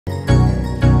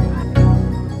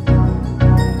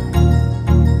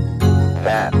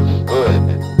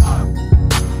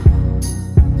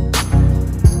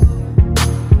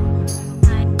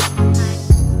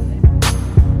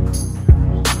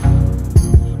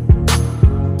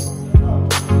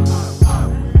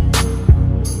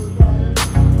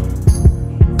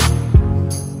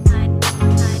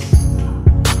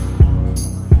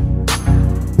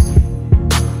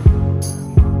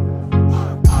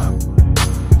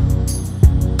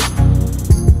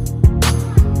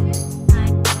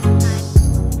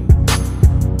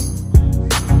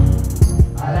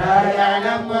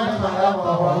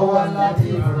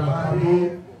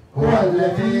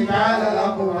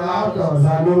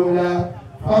الأولى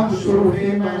فامشوا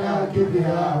في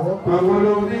مناكبها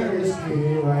وكلوا من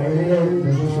رزقه وإليه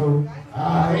النشور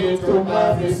أأمنتم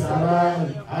ما في السماء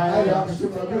أن يخسف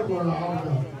بكم الأرض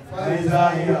فإذا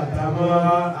هي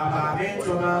تمور أم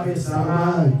أمنتم ما في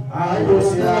السماء أن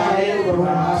يرسل عليكم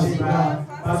حاسبا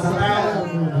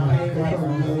فستعلمون كيف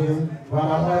نذير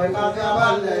ولقد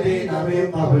كذب الذين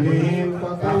من قبلهم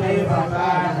فكيف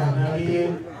كان نذير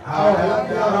أولم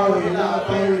يروا إلى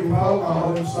طير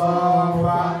فوقهم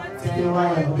صافات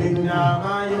ويقبضن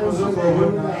ما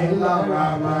يرزقهن إلا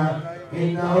الرحمن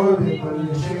إنه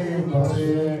بكل شيء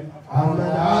بصير أمن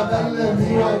هذا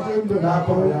الذي يجد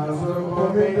لكم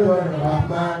يرزقكم من دون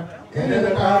الرحمن إن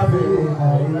الكافرين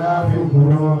إلا في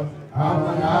غرور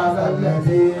أمن هذا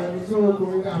الذي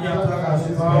يرزقكم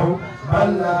يتكسفه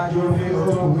بل لا في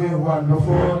عتو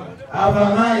والنفور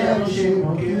أفما يمشي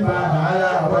مكبا على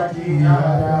وجهه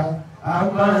هذا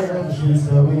أما يمشي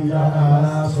سويا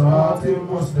على صراط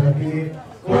مستقيم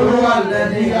قل هو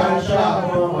الذي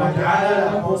أنشأكم وجعل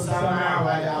لكم السمع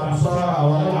والأبصار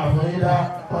والأفئدة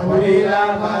قليلا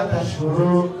ما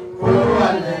تشكرون قل هو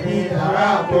الذي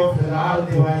ذراكم في الأرض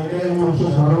وإليه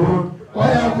تحشرون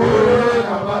ويقولون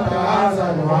متى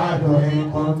هذا الوعد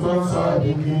إن كنتم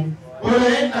صادقين قل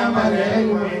إنما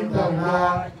العلم عند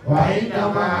الله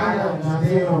وإنما أنا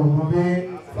نذير مبين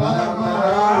فلما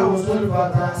رأوا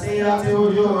زلفة سيئت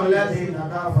وجوه الذين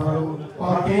كفروا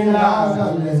وقيل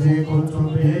هذا الذي كنتم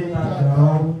به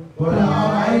تدعون قل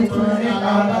أرأيتم إن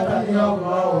أهلكني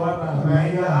الله ومن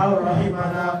معي أو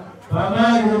رحمنا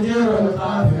فما يجير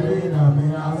الكافرين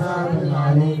من عذاب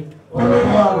عليم قل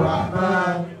هو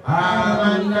الرحمن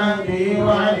آمنا به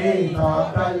وعليه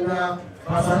توكلنا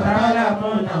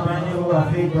فستعلمون من هو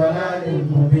في ضلال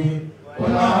مبين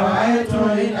قل أرأيتم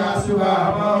إن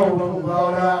أصبح ماؤكم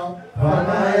غورا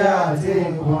فما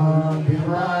يأتيكم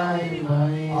بماء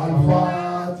معين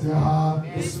الفاتحة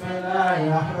بسم الله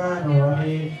الرحمن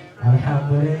الرحيم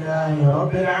الحمد لله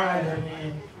رب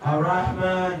العالمين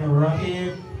الرحمن الرحيم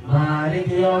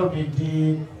مالك يوم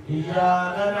الدين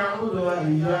إياك نعبد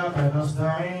وإياك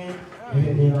نستعين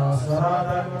اهدنا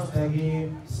الصراط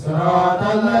المستقيم صراط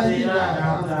الذين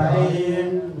أنعمت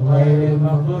عليهم غير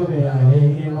المغضوب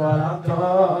عليهم ولا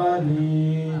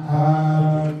الضالين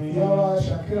آمين. يا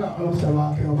شاكر الله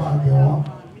سبحانك وبعده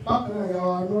بقنا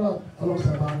يا نور الله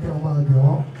سبحانك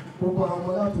وبعده gbogbo àwọn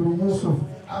ọmọ láti rí Yusuf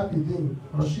Abidin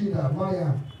Rashida Maya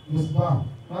Misbah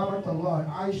Rahmatullah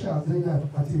Aisha Zainab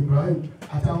àti Ibrahim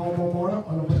àtàwọn ọmọ ọmọ náà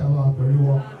ọlọ́mọṣàlá pẹ̀lú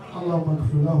wọn Allahumma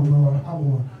ighfir lahuma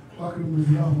warhamhuma واكرم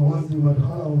نزلهما وانزل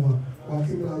مدخلهما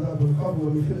واكرم عذاب القبر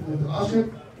ومن فتنة العشر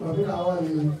ومن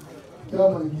عوالم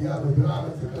يوم القيامة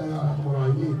برحمتك يا ارحم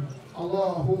الراحمين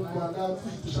اللهم لا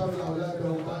تشر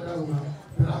اولادهم بعدهما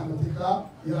برحمتك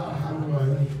يا ارحم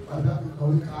الراحمين وذاك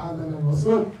قولك آمن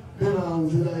الرسول بما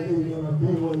انزل اليه من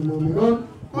ربه والمؤمنون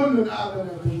كل آمن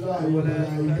بالله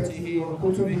وملائكته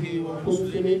وكتبه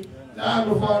ورسله لا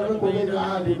نفرق بين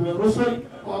أحد من الرسل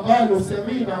وقالوا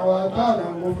سمعنا وأطعنا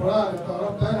غفرانك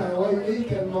ربنا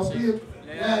وإليك المصير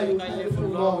لا يكلف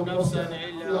الله نفسا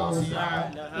إلا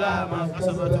وسعها لها ما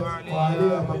كسبت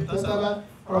وعليها ما اكتسبت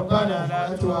ربنا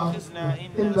لا تؤاخذنا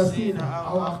إن نسينا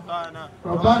أو أخطأنا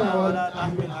ربنا ولا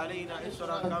تحمل علينا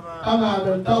إصرا كما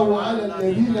حملته على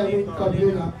الذين من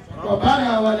قبلنا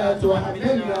ربنا ولا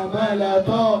تحملنا ما لا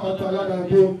طاقة لنا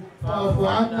به فاعف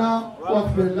عنا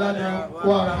واغفر لنا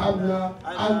وارحمنا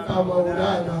أنت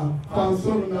مولانا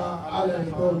فانصرنا على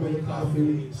القوم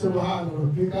الكافرين سبحان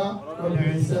ربك رب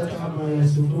العزة عما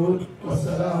يصفون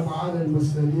والسلام على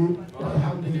المرسلين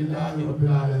والحمد لله رب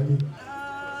العالمين.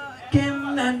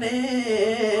 كنني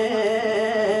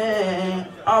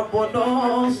عبد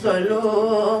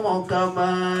سلوم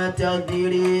كما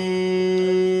تدري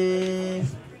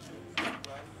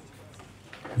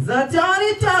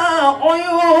ذكرت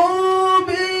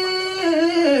عيوبي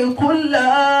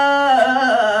كلها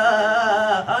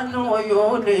عن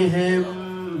عيونهم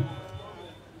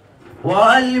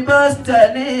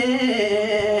وألبستني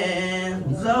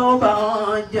ثوبا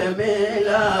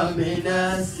جميلا من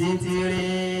الستر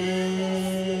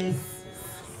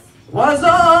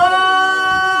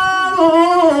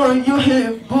وصاروا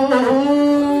يحبوني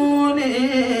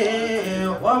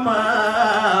وما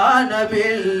أنا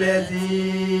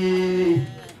بالذي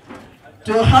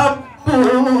تحب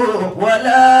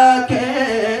ولكن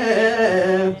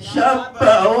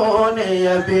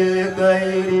شبهوني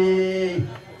بالغير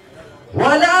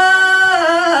ولا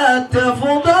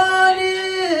تفضلي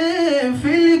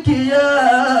في القيامة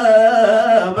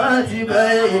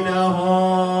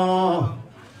بينهم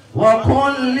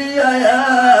وقل لي يا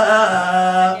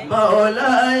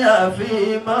مولاي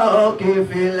في موقف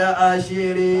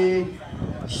العشر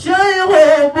شيخ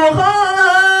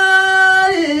بخاري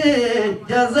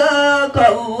جزاك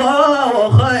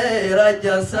الله خير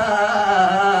الجزاء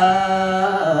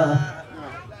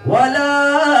ولك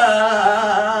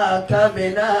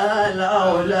من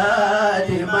الأولاد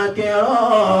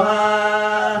مكروها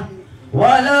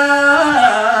ولك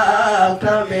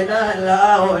من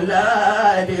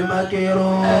الأولاد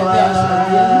مكروها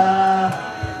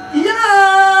يا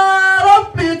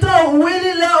رب طول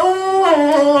له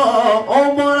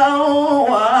عمرا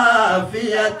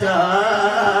وعافية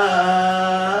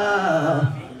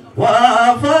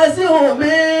وافزه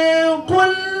من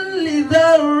كل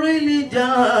ذر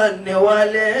الجن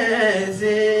والإنس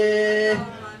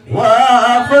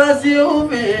وافزه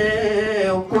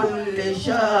من كل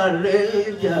شر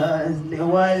الجن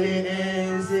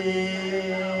والإنس.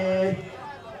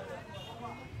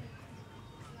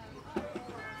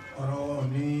 ọ̀rọ̀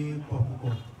ní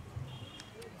pọ̀pọ̀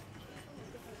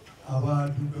àwa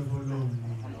dúpẹ́ fọlọ́run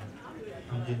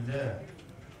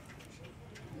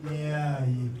ní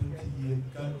ààyè tó ti yẹ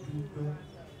ká dúpẹ́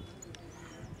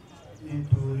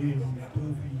nítorí tó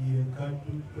fi yẹ ká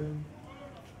dúpẹ́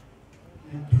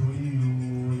nítorí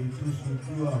oore tó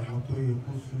ṣojú àwọn tó yẹ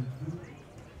kó ṣojú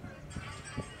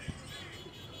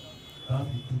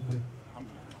láti dúpẹ́.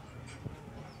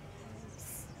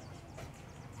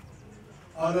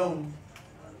 Ọlọ́run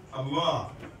Allah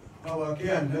báwa kí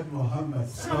Ànábì Muhammad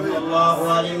sallallahu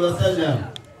alayhi wa sallam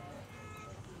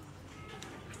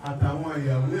àtàwọn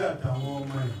ìyàwó àtàwọn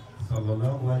ọmọ ẹ̀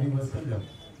sallallahu alayhi wa sallam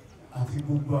àti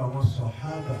gbogbo àwọn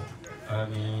sọ̀hábà.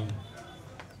 àmín.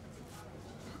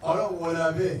 Ọlọ́run wọlé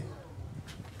abẹ́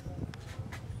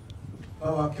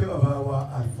báwa kí bàbá wa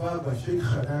àlùfáà àgbà Sheikh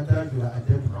Tajul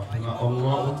Adab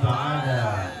Allah ta'ala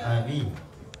àmín.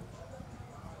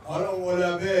 Ọlọ́run wọlé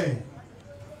abẹ́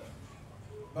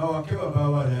báwa kí bàbá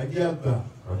wa Alhaji àgbà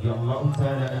radiyallahu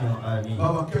ta'ala anhu àmín.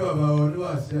 báwa kí bàbá wa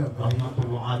Olúwàsí àgbà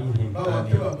rahmatullahi alayhim báwa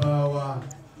kí bàbá wa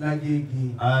Lágége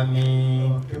àmín.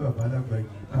 báwa kí bàbá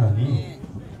Lágbàjì. àmín.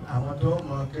 àwọn tó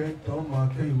máa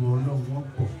kẹ́ ìwọ Ọlọ́run wọ́n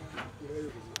pọ̀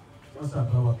wọ́n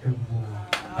sábà wà kẹ́ gbogbo wọn.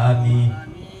 àmín.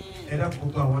 ẹ dákun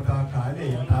tó àwọn tá a kà á lè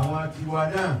yàtọ̀ àwọn àtiwá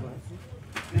náà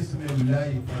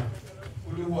bísímíláì náà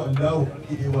olúwa láwù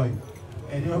kéde wáyé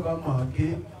ẹni ọba máa ké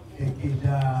èké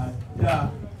dáadáa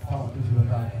fáwọn tó fi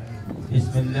lọ́ta àgbà.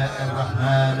 bismillahir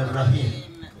rahmanir rahim.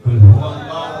 qul huwa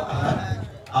Allahu ahad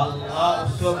Allahu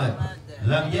samad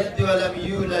lam yalid wa lam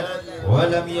yulad wa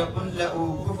lam yakun lahu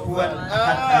kufuwan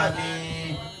ahad.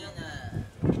 àmín.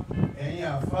 ẹ̀yin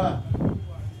àfáà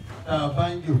tá a bá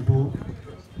ń jòkó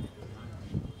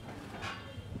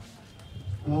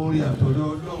wọ́n rí àtọ̀dọ̀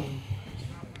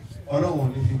Ọlọ́run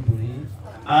ní fi dùn yín.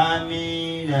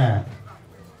 àmín.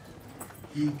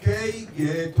 ìkẹ́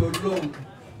ìgẹ̀ tọ́lọ́run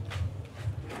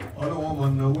Ọlọ́run ọmọ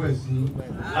náwó ẹ̀ sí.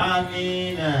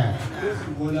 àmín. ó sì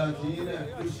wọlé àti yín náà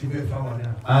ó sì bẹ́ẹ̀ fáwọn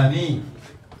náà. àmín.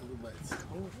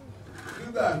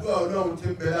 nígbà àdúrà Ọlọ́run ti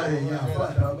ń bẹ lára ẹ̀yìn àfáà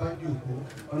tá a bá ń jòkó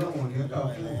Ọlọ́run ò ní ká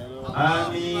fún un.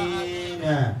 àmín.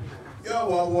 yóò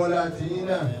wá wọlé àti yín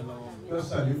náà yóò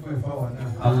ṣàlékún ìfáwọn náà.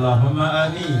 Allahumma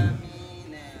àmín.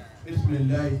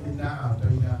 bisimilayi iná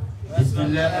àtọ́yìnà.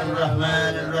 bismillahir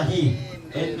rahmanir rahim.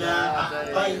 inna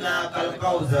a'tainaka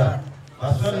al-kawthar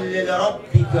fasalli li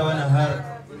rabbika wanhar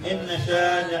inna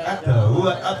shani'aka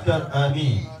huwa al-abtar.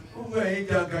 àmín. gbogbo ẹ̀yin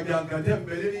jàǹkàjàǹkà tẹ́ ń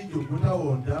bẹ lórí ìjòkó táwọn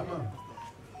ọ̀dà mà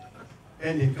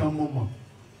ẹnìkan mọ̀ mọ̀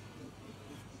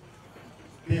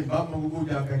bí n bá mọ gbogbo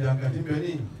jàǹkàjàǹkà tí bẹ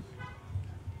ní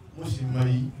mo sì mọ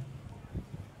yìí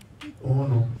òun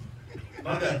nù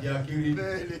Mágàjí Akéré.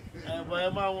 ẹ̀bọ̀ ẹ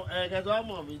máa wọn ẹ̀kẹ́tọ́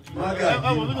àmọ̀ mi jù. Mágàjí.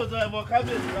 ọmọ mi tó tọ́ ẹ̀bọ̀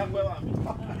kábíyèsí lápẹ́ wà mí.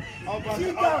 ọba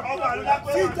lápẹ́ wà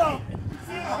mí.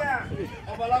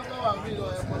 ọba lápẹ́ wà mí lọ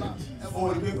ẹ̀bọ̀ lá. ó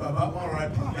rí pé bàbá wọn ra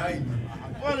dìgbà ìlú.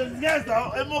 wọ́n lè ní ẹ̀sà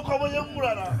ẹ̀mú kọ́ bó yẹ ń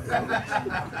múra náà.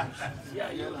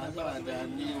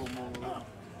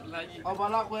 ọba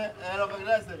lápẹ́ ẹ̀rọ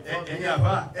kọ̀ọ̀kẹ́ ẹ̀sẹ̀. ẹ̀yin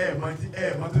àbá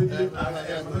ẹ̀ẹ̀mọ tó jẹ́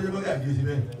Mágàjí ó ṣe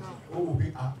bẹ́ẹ̀ ó wò pé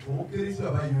òun kéré sí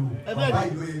bàbá yìí o bàbá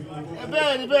yìí ló yẹ kó.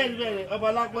 bẹ́ẹ̀ ni ọba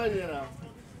lápẹ́ yẹn rà.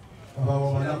 bàbá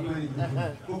wọn wọn lápẹ́ yìí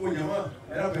gbogbo jẹ̀mọ́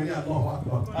ẹ̀rọ bẹ̀rẹ̀ àtọ̀ wà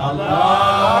pọ̀.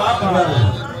 Allahu akbar.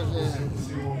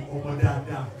 ọmọ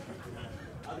dáadáa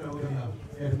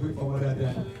ẹ̀rọ pé ọmọ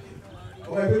dáadáa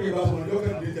ọmọ ẹgbẹ́ mi bá sọ̀rọ̀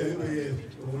lókè ní tẹ̀lé mi yẹ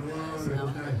òun rẹ̀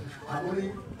náà àwọn ní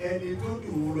ẹni tó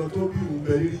dùn ún lọ tó bí òun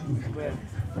bẹ rí dùn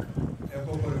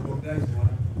ẹ̀kọ́ kọ́ ẹ̀kọ́ dáìsì wọn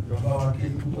bàbá wa kí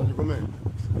ikú pọ̀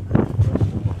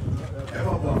ẹ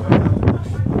má bọ̀ àfẹ́ náà.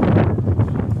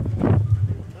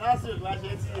 lásìkò láti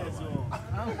ẹ tí ẹ sọ.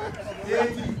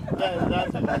 Déèdì. bẹ́ẹ̀ ni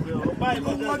láti láti ọ báyìí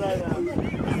ló dé sáyà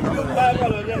báyìí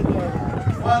ló dé sáyà.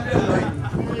 Wọ́n á dé lọ yìí.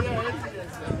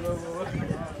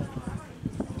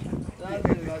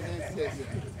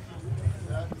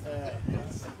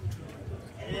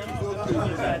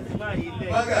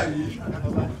 Bága yìí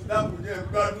dákúnjẹ́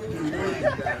gbádùn ìwé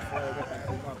yìí.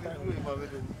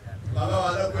 Bàbá wa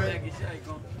lọ́pẹ́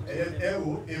ẹ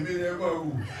wò èmi ni ẹ máa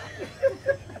wù.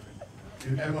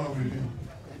 Ẹ máa wù mí.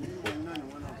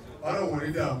 Ọlọ́run ní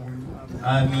dààmú yìí.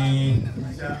 Àmín.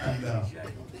 Insha Allah.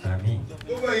 Àmín.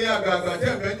 Gbogbo yín àgbààgbà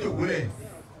tẹ́ ẹ̀fẹ́ jòkólẹ̀.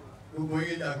 Gbogbo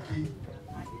yín là kí.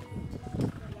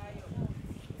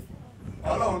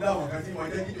 Ọlọ́run dáwọn kan tí wọ́n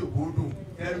jẹ́ kí jòkó dùn.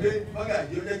 Ẹgbẹ́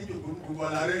Mágàjí ó jẹ́ kí jòkó dùn gbogbo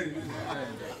alárẹ́ rí.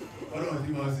 Ọlọ́run tí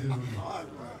wọ́n ṣe lórí.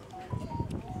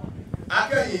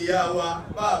 Akẹ́yìn ìyá wa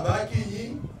bàbá kí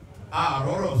yín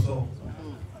àrọ́rọ̀ sọ.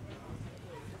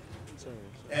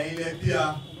 Ẹ̀yin lẹ bí a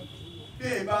bí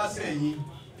ẹ bá sẹ̀yìn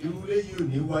irúlé yìí ò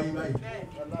ní wáyé báyìí.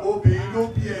 Obìnrin ló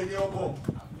bí ẹni ọkọ.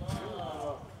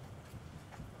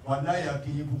 Wàláyà kí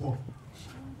yín púpọ̀.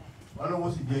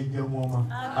 Ọlọ́run sì jẹ́ jẹun ọmọ.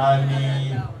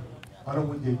 Àmín.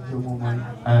 Ọlọ́run jẹ́ jẹun ọmọ yín.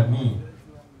 Àmín.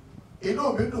 Inú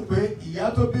mi dùn pé ìyá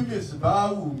tó bí mi sì bá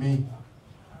wù mí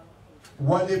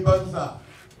Wálé Bánṣà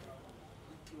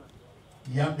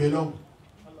ìyá ń bẹ lọ́wọ́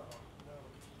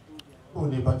kó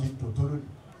ní bá ti dùn tó lónìí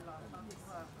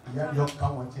ìyá ni ọkà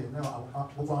wọn tiẹ̀ náà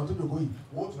gbogbo àwọn tó dògbò yìí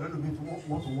wọ́n tún lẹ́nu mi tí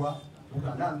wọ́n tún wá wọn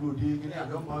kà náà lóde kíní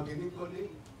àbẹ́ ọmọ kíní kọ́lé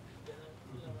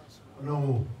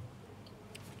Ọlọ́run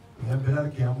ìyá ń bẹ láti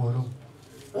kí á mọ Ọlọ́run.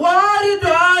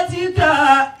 وارداتك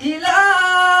إلى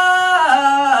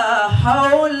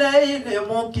حولين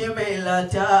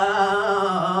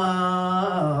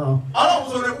مكملتان. Ọlọ́run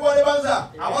sọ̀rọ̀ fún Wálé Bánṣà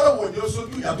àwọn ọlọ́run ò ní oṣooṣù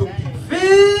ìyá tó kù. في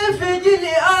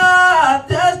فجلها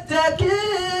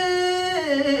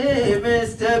تستقيم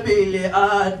استبل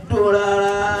الدرر.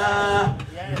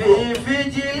 في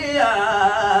فجلها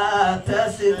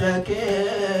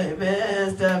تستقيم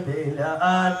استبل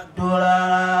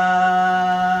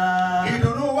الدرر.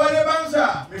 Ìdùnnú Wálé Bánṣà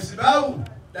Mìsìbáwù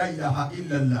la ilaha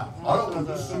illallah ọlọ́run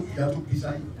tó sọ ìyá tó kù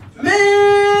sáyé.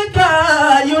 منك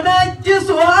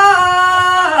ينجسها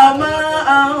ما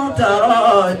أنت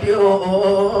راضي.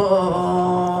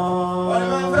 Wálé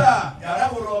Bánṣà yàrá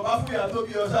wo lọ bá fún ìyá tó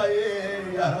bí ọ sáyé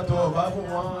yàrá tó bá fún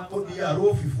wọn ó di yàrá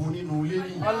òfìfo nínú ilé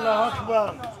ní. Allahu Akbar.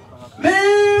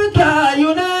 منك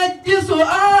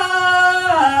ينجسها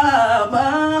ما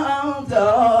أنت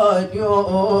راضي.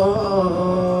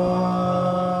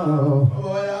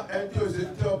 Ọ̀ya ẹni tí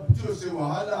o ṣe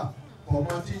wàhálà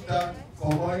ọmọ títa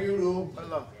ọmọ ríro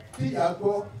tí ìyá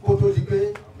gbọ́ kó tó di pé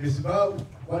Mìsìbáwù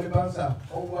Wálé Bánṣà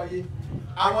ó wáyé.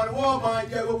 Àwọn ni wọ́n máa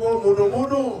jẹ gbogbo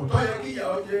mùdùnmùdùn tó yẹ kí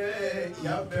ìyàwó jẹ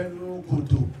ìyá fẹnu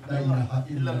kòtò la ilaha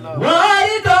illallah.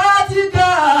 وارداتك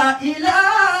إلى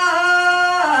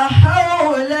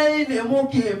حولين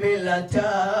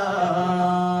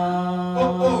مكملتان.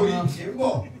 Gbogbo orí ṣe ń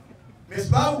bọ̀.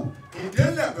 Mìsìbáwù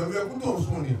ìdílé pẹ̀lú ẹkú tó ń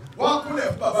sùn ni wọ́n á kúnlẹ̀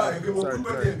fún bàbá rẹ̀ pé mo kú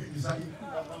pẹ́tẹ́ ìbísáyé.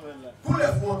 Kúnlẹ̀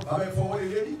fún ọ bàbá ẹ̀ fọwọ́ lé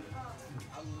lérí.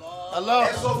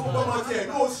 Ẹ sọ fún bọ́mọ tí ẹ̀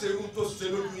náà ṣerú tó ṣe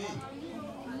lójú yìí.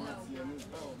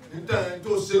 Nítorí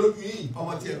tó ṣe lójú yìí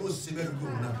ọmọ tí ẹ̀ náà ṣe bẹ́ẹ̀ lójú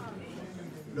òun náà.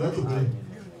 Lọ́jọ́ bẹ́ẹ̀.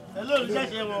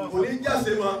 Kò ní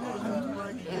jáse mọ́.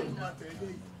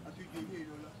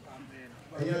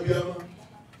 Ẹ̀yin ẹbí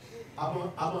ọmọ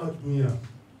dùn yàn.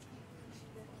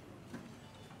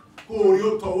 Kó o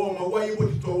yóò tọwọ́ ọmọ wáyé bó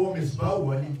ti tọwọ́ Mìsìbáwù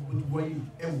wáyé bó ti wáyé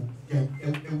ẹ̀wù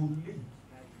lé.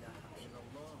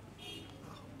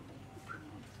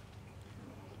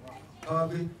 Àwọn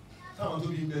abẹ́ táwọn tó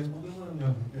di bẹ́ẹ̀ gbogbo wọn ní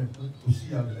àbẹ̀ kò sí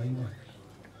àbẹ̀ láyé náà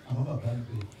àmọ́ bàbá ń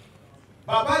bẹ̀.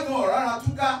 Bàbá gan ọ̀rọ̀ ara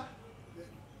túká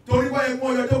torí wáyé mú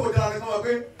ọyọ tó kò dára ní wọn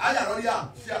pé ayàrá ìyá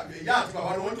àti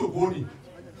bàbá ni wọ́n tó kó ni.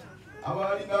 Àwọn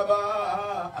ní bàbá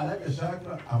alájẹsà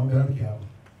àwọn bẹ̀rẹ̀ kí á wọ̀.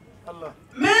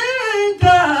 منك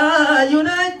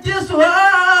ينجسها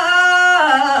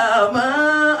ما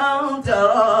أنت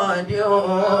راضي.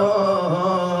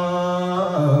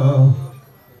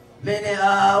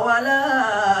 منها ولا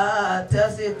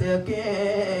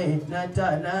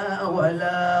تستكينتنا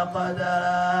ولا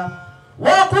قدرا.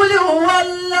 وقل هو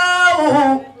الله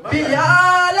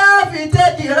بالآلاف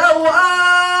تجروا.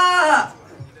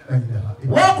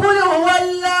 وقل هو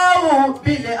الله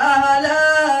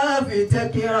بالآلاف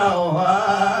تكرهها.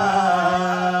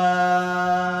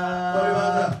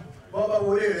 Bọ́bá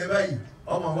wọlé rẹ̀ báyìí,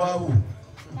 ọmọ wa wò.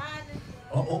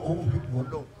 Ọ̀hún fi wọ́n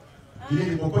lọ. Ilé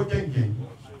ni mo kọ́ jẹ́ǹjẹ̀.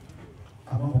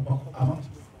 Àmọ́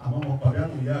mo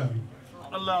pàdánù ìyá mi.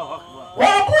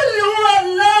 وقل هو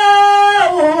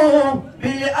الله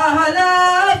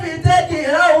بالآلاف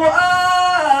تكرهها.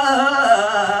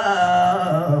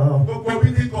 Gbogbo bí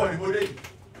ti kọ̀ ni mo dé.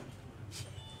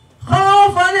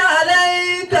 خوفا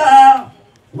عليك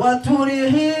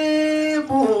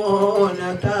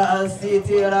وترهبونك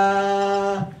سترا.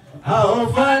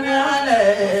 خوفا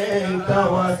عليك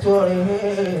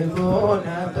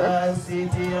وترهبونك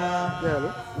سترا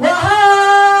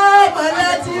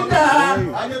وحملتك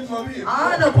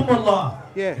أعانكم الله.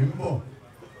 Yeah.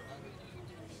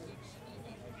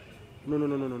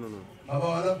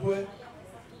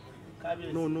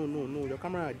 No. No. Your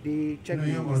camera, they check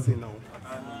the now.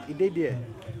 It did there.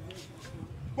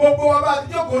 Gbogbo wa bá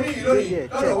ti jókòó ní ìlú yìí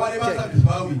lọ́dọ̀ wa ní bá sábìsì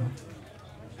bá wì.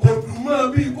 Kò dùn mọ́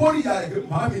bí kórìíra rẹ̀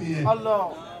màmí nìyẹn.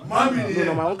 Màmí nìyẹn.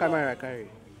 No, my own camera carry.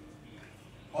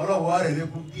 Ọlọ́run wa rẹ̀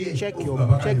lẹ́kún díẹ̀. Check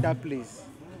that place.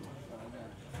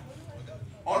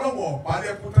 Ọlọ́run ọ̀pá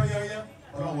lẹ́kún tán yányá.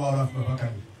 Ọlọ́run wa ọ̀rọ̀ fún bàbá kan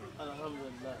yìí.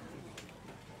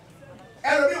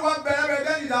 Ẹlòmíì wá bẹ̀rẹ̀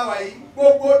bẹ̀rẹ̀ ní ìdáwà yìí.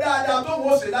 Gbogbo dáadáa tó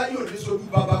wọ́n ṣe láyé òní sojú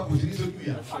bàbá kò sí ní sojú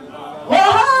ìyá.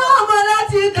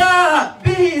 وحملتك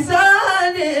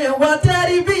بإحسان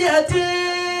وتربية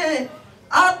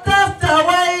حتى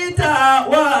استويت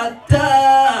وحتى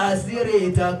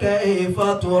سرت كيف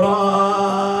ترى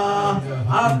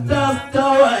حتى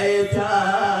استويت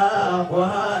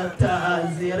وحتى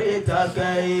سرت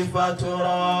كيف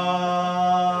ترى.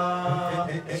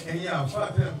 Ẹ̀yin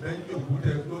àfáàfẹ́ ẹ̀ ń jòkó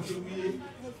tẹ̀ tó ṣe wíyé.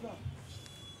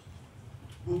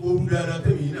 Gbogbo orú dáadáa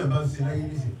tẹ̀mí yìí náà bá ń ṣe láyé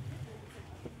níṣẹ́.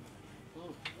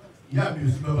 Ìyá mi ò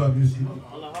sí bàbá mi ò sí.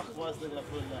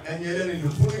 Ẹ̀yin ẹlẹ́ni ló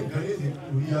fún nǹkan ní ìsìn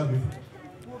orí ìyá mi fún.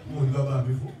 Mo ní bàbá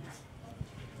mi fún.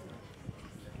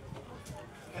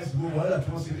 Ẹ̀sìn gbogbo wàhálà tí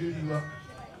wọ́n ṣe lérí wa.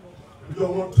 Ìjọ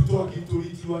wọn tutọ́ kí torí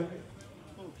tiwa ní.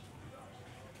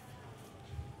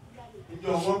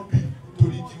 Ìjọ wọn bì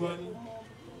torí tiwa ní.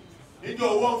 Ìjọ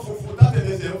wọn funfun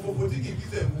tátẹ̀lẹsẹ̀ funfun tí kìí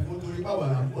kíṣẹ̀ funfun torí báwa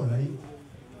là ń pọ̀ láyé.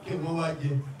 Kí ni wọ́n wá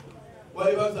jẹ?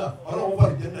 Wálé bá sà, ọlọ́run bá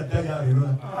jẹ́ náà dáyà rẹ̀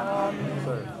lọ́la.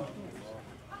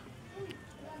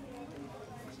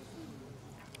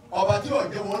 Ọba tí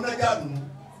ọ̀jẹ̀ wọn nájà nù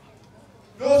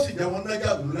yóò sì jẹ́ wọn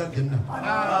nájà nù láti náà.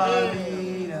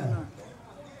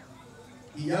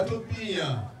 Ìyá tó bí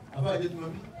ìyàn, àbájẹ́ tó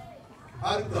máa bí,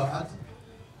 àrídọ̀ àti.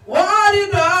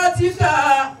 وعرضاتك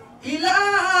إلى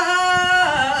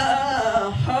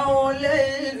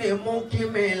حولين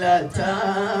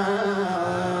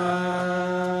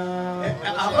مكملتان.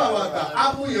 Àbáwàgbà,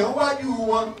 amúyàn wájú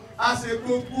wọn, a ṣe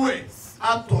gbogbo ẹ̀,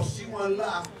 a tọ̀ sí wọn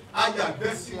lá, a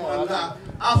yàgbẹ́ sí wọn lá,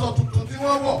 aṣọ tuntun tí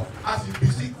wọ́n wọ̀, a sì bì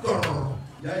sí gbọ̀rọ̀.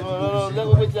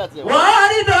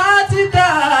 وعرضاتك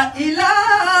إلى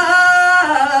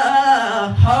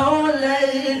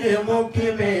حولين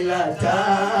مكملتان.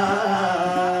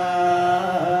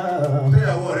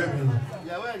 Ìyàwó rẹ̀ mi.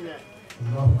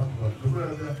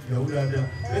 Ìyàwó dáadáa,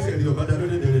 ẹsẹ̀ rí ọ̀kadà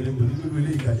lóde dẹ̀rẹ̀ ní kò ní gbogbo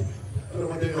ilé ìkàlẹ̀.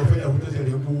 Ọlọ́mọdé ní ọ̀fẹ́ ìyàwó tẹ̀sẹ̀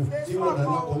rẹ̀ kú tí wọ́n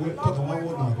dáná kọ̀wé tọkàn máa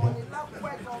wọ̀ náà kọ́.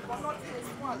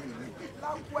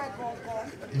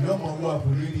 Ìyá ọmọ wa kò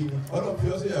ní rí ni. Ọlọ́pẹ́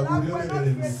ọ̀sẹ̀ ìyàwó rẹ̀ lóde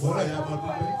dẹ̀rẹ̀ ní wọ́n rà yá máa tó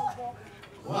pé.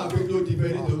 Wọ́n á gbé tó ti fẹ́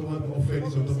nítorí ọ̀fẹ́ ní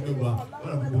sọ̀tọ̀ fún wa.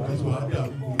 Wọ́n á gbogbo kẹsàn-án á dé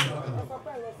àbúkù ní bákan.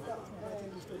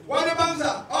 Wọ́n ní báńsà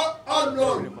ọ̀nà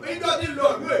níjọ́ tí lọ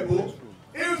ìlú èbó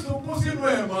ìsùnkún sínú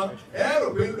ẹ̀ mọ́ ẹ̀ rò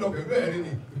pé ń lọ pẹ̀lú ẹ̀rí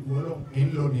ni ìwọ náà ń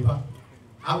lọ nípa.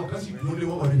 Àwọn kan sì dúró lé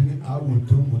wọ́n wọlé ní àwọn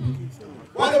tó ń wọlé.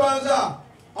 Wọ́n ní báńsà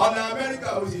ọ̀nà Amẹ́ríkà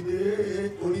ò sì dé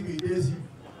oríbi dé sí.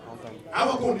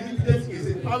 Àwọn kan ò ní níbi dé sí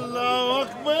kèsè. Allahu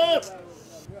Akbar.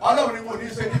 Ọlọ́run ni mo ní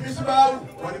ṣe ní mísíbáwù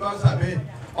wọ́n ní báńsà bẹ́ẹ̀.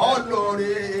 Ọlọ́run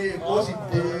kò sì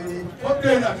dé ó dé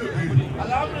ní àti òbí rẹ̀.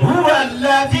 هو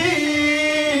الذي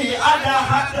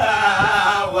أضحك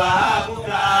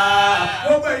وأبكى.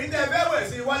 Gbogbo èyí tẹ́ fẹ́ wẹ̀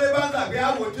sí wálé báńsà pé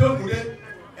àwọn tí ó mú dé.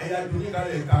 Ẹ̀yà dùn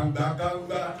kalẹ̀ kàngbà.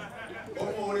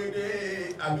 Ọmọ orin dé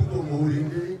àdúgbò mọ orin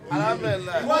dé.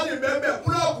 Ìwádìí bẹ́ẹ̀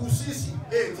búlọ́ọ̀kù 6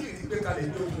 èyí ìdí gbé kalẹ̀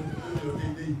ní oṣù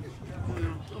dédé.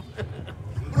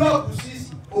 Búlọ́ọ̀kù 6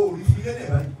 òòrì fi lé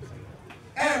nìyẹn báyìí.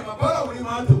 Bàbá ọlọ́run ni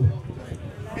máa ń tò.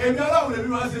 Èmi ọlọ́run lèmi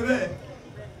máa ń ṣe bẹ́ẹ̀.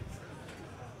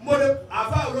 Mo lè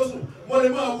àfa àlọ́sùn mo lè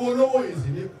máa wo olówó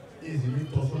ìsìnlẹ̀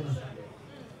tọ́sọ́nà.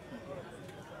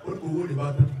 Ó ní owó lè bá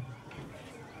tó.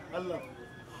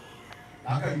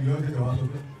 Àkàyè yọ ọ́ tẹ̀tẹ̀ wá sọ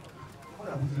pé.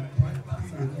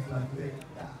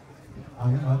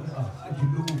 Àwọn àgbà ti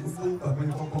lówó gbogbo gbàgbé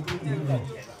kọ́kọ́ tó ń lò.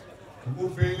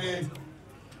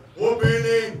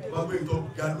 Obìnrin gbàgbé ìtọ́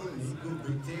ga lónìí gbogbo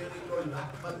tẹ́rín lọ́la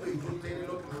gbàgbé ìtọ́ tẹ́rín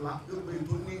lọ́la gbogbo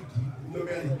ìtọ́ ní ìdí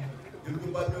lọ́mẹ́rin gbogbo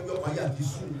bá ní ọjọ́ pàyà ti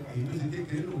sùn èyí ló ti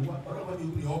kékeré lò wá ọlọ́mọdé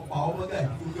ní ọ̀pá ọmọdé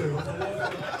àti gbogbo ẹ̀rọ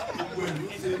gbogbo ẹ̀ ló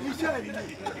ṣe.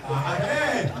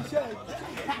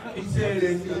 Iṣẹ́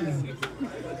rẹ̀ ní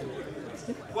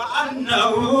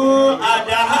وأنه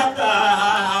أضحك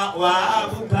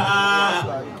وأبكى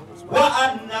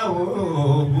وأنه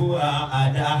هو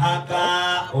أضحك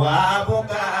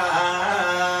وأبكى.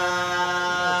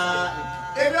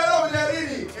 Èmi ọlọ́run lè rí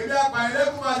ni, èmi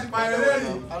apàyẹ̀lẹ́kùn máa ti pàyẹ̀lẹ́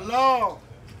rí. Allah.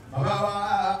 Bàbá wa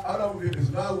ọlọ́run fi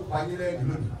kìsìláwù pàyẹ̀lẹ́ rí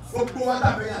lónìí. gbogbo wa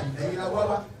tàbí ẹ̀yin la wá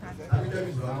wá tàbí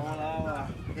jẹ́bi sọ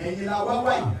ẹ̀yin la wá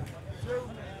wá yìí.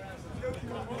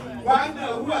 wà á nà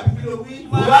owó àbí kí ló wí.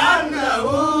 wà á nà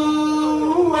owó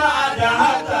wà á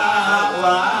dáhàtà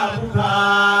wà á bùkà.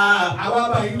 àwa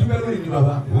bá yín dúpẹ́ lórí ni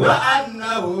bàbá. wà á nà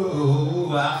owó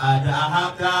wà á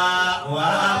dáhàtà wà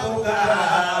á bùkà.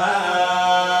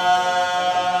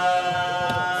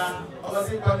 ọba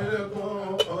tí panilẹ́kùn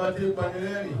ọba tí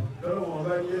panilẹ́rìn lọ́rùn wọn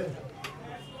bá yẹ.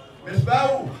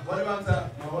 mẹsibáwò wọ́n ní bá ń ta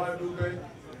àwọn adúgbẹ́.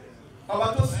 ọba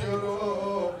tó sin olú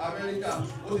Amẹ́ríkà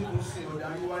ó ti tún sin ọ̀dà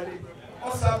yín wálé.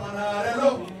 ọ̀sàmọ̀nà rẹ̀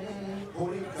lọ́hùn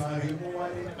orí kan rẹ̀ mú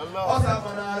wálé.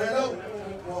 ọ̀sàmọ̀nà rẹ̀ lọ́hùn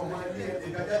wọ́n máa ní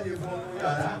ìkájáde fún ọmọ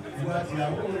yàrá ìwà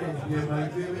àtìyàwó rẹ̀ ní ẹ̀ máa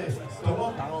gbé bẹ́ẹ̀. tọwọ́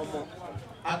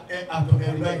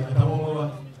àtọ̀kẹ́rì báyìí àtàwọn ọmọ wa.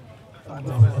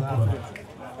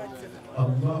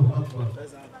 Allahu Akbar.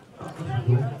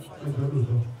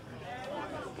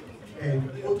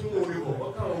 Ó tún wọlé wọ̀ ọ́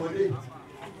káwọn wọlé.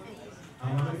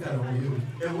 Àwọn Amẹ́ríkà lọ wọlé o.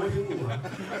 Ẹ wọlé kò wá.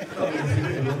 Káwọn wọlé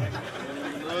bẹ́ẹ̀ lọ.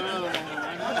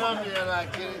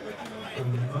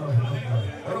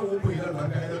 Ọlọ́run ó bóyá lọ́wọ́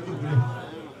ká ẹ lọ́dún ìwúlẹ̀.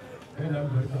 Ẹ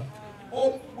lọ́dún ìwúlẹ̀.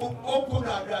 Ó kó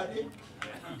dáadáa dé.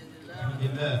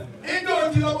 Ìjọ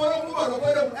ti lọ́mọ ọlọ́mú bọ̀ lọ́mọ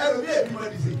ẹrù bí èmi máa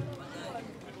dìde.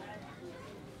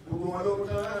 Gbogbo wọn ló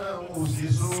ká àwọn òsè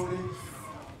sóore.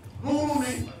 Núrú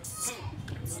ni.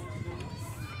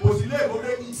 Òsìlẹ̀ èbó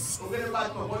lẹ́yìn ògbẹ́ni bá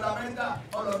tọ̀ bọ́dá mẹ́ta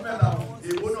ọlọ́dún mẹ́ta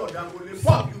èbó náà dáko lé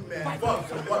fuck you man fuck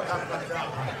you what happened to that.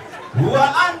 wà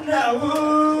á nà owó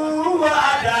wà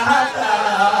á dáhàtà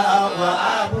wà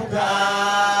á bùkà.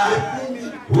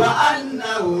 wà á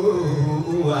nà owó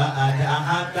wà á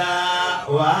dáhàtà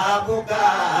wà á bùkà.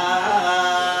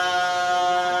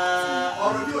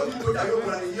 ọ̀rọ̀ tí o ti tó jà yóò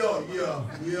múra ní yọ̀ ní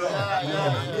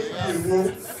ìwò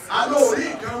aló orí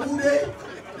nǹkan mú dé.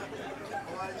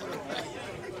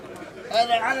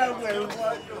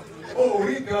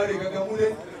 orí nǹkan rẹ̀ kankan mú dé.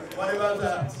 wọ́n ní bá ń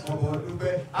ta ọ̀bọ̀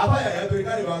dúpẹ́ abáyàyà tó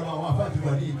ká ìbára àwọn afáàtì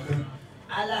wà ní ìpín.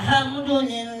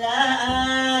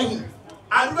 Alhamdulillahi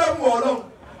adúgbò mú ọlọ́run.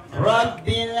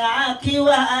 Rabbil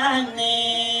akiwani.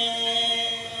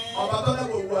 ọba tó lẹ́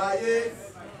gbogbo ayé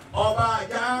ọba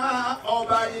àjà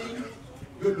ọba yìí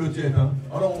yóò lo tiẹ̀ tán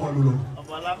ọlọ́run wọn lò lọ.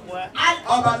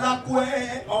 ọba lákúẹ́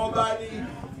ọba ní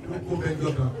gbogbo mẹ́jọ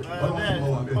kan ọlọ́run wọn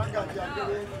wà bẹ́ẹ̀.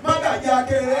 mágàjí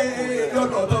akéré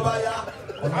lọ́dọ̀ tó bá yá.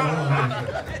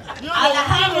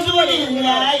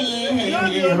 Alhamdulillahi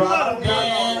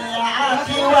Rabbil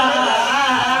akiwani.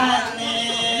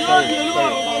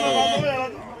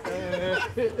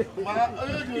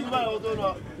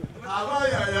 àbá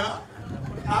yàyà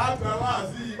àgbà wá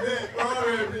sí ilé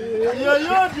ọ̀rẹ́ mi. Ìyá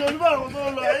yóò di olúbàrún tó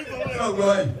lọ ẹ̀yìn tó lọ.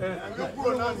 ọgbọ́n yìí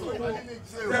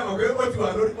sẹ́wọ̀n pé ó ti wà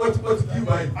lórí ó ti kí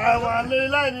báyìí. Àwọn àlè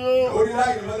láì ní o. orí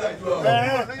láì ní lọ́dà ju ọ̀rọ̀.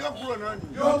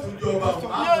 yóò tún jọ ọba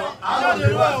àlọ́ sí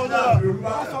wá sí láàbì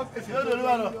olúbà.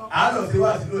 àlọ́ sí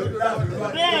wá sí láàbì olúbà.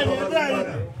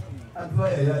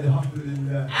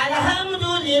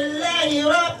 Alhamdulillahi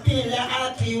Rabbil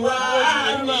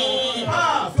akiwani.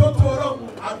 sọ́tò ọlọ́run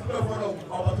adúgbò fọlọ́run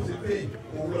ọba tó ṣe pé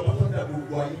òun lọ́ba tó dá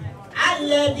gbogbo ayé.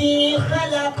 Alladhi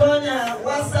khalaqana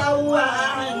wa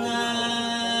sawwana.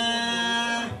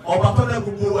 ọba tó dá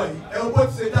gbogbo wa yìí ẹ wọ́n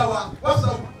ti ṣe dá wa wọ́n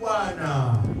sọ wà náà.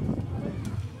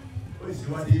 ó sì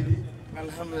wá déédéé.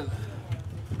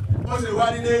 ó sì wá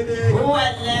déédéé. Huwa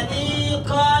alladhi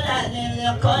qala lil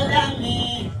qalami.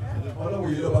 ọlọ́run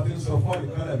yìí lọ́ba tó ń sọ fọ́ọ̀lì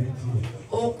kálá mi ti.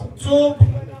 Uktub.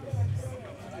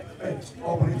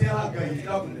 ọkùnrin tí a gan yìí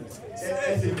dákun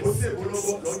ẹsẹ̀ ìbòsí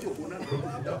ìbólógó lọ́jọ́ òkú náà lọ́jọ́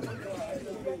sí dákun.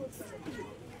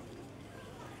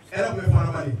 ẹ lọ́kùnrin fún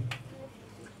arábàlẹ̀.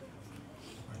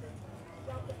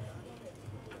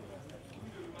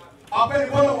 ọ̀pẹ́ ni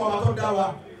bọ́lá wọn tó dá wa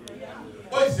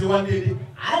ó sì wá déédéé.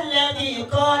 Alladhi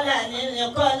qala lil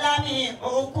qalami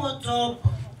uktub.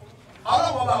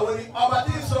 ọlọ́wọ́ bá wọlé ọba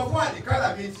tí ń sọ fún àdìkálà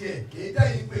mi tiẹ̀ kì í dá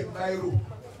yìí pé káírò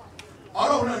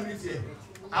ọlọ́run náà ní tiẹ̀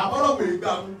àbọ̀lọ́wọ̀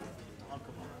ìgbà mú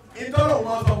ìtọ́lọ̀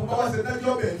wọn sọ fún bọ́wọ́ ṣe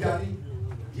tẹ́jọ́ bẹ̀ẹ̀ jáde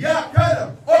yá kẹ́lẹ̀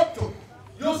ó tò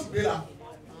yóò sì gbéra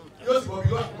yóò sì bọ́ bí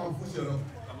yóò àkọ́kọ́ fún sí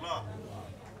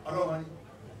ọlọ́wọ́ ni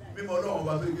mímọ ọlọ́wọ́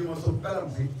bá tó gbé wọn sọ fún kálà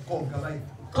mi kọ́ nǹkan báyìí.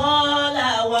 Qala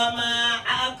wa ma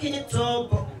aktub.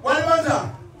 wọ́n ní mọ́tà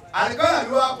àdìkálà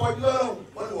mi wá kọjú lọ́rùn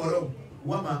wọ́n ní wọ́rọ̀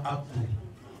wọ́n máa àpò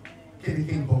kéde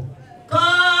kí n bọ̀.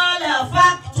 Qala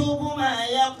faktubu ma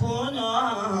yakunu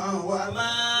wa ma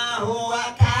huwa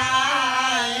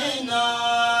kainu.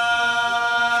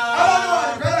 ọlọ́run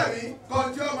àdìkálà mi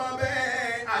kọjú ọmọ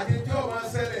bẹ́ẹ̀ àti tí ọmọ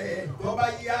ṣẹlẹ̀ tó bá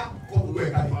yá kó gbogbo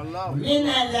ẹ̀ kalẹ̀.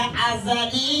 Minal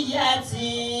azaliyati.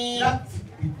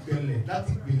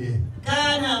 láti ìpìlẹ̀.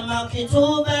 Kana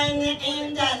maktuban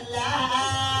inda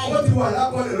Allah. ó ti wà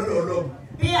lákọọ́lẹ̀ lọ́dọ̀ ọlọ́run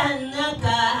بأنك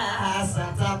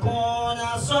ستكون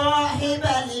صاحب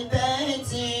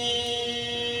البيت.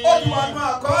 Ojú àná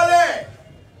àkọọ́lẹ̀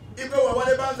ipe wà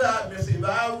wọlé bá ń sá mẹ̀sìn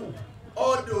báwù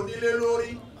ọ̀dẹ̀ onílé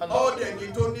lórí ọ̀dẹ̀ ní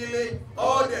tó nílé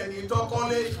ọ̀dẹ̀ ní tó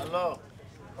kọ́lé.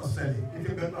 Ọ̀sẹ̀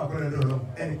ife bẹ́ẹ̀ náà àkọọ́lẹ̀ lọ́rọ̀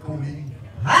ẹnìkan lè rí.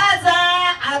 هذا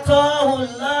عطاء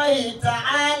الله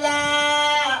تعالى.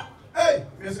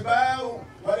 Mẹ̀sìn báwù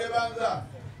wọlé bá ń sá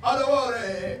ọlọ́wọ́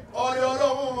rẹ̀ ọ̀rẹ́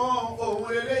ọlọ́run òun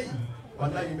lélẹ́yìí.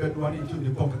 Wàlá yìí bẹ́ẹ̀ tó wà ní ìjọ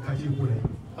nìkan kankan tí ìkú rẹ̀.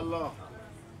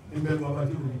 Ìbẹ̀ ló wà bá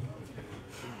tí ò ní.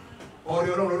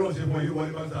 Ọ̀rẹ́ ọlọ́run ló ń ṣe fún ilé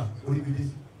wọlé bá ń sá orí bìdí.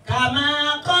 كما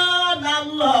قال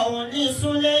الله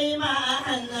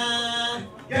لسليمان.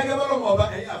 Gẹ́gẹ́ bọ́lọ̀ mọ̀ ọba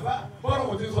ẹ̀yìn àbá bọ́lọ̀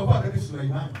mọ̀ tí ń sọ fún àdébí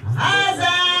Sùlẹ̀mán.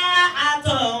 هذا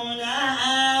عطاؤنا.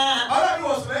 Ọlọ́run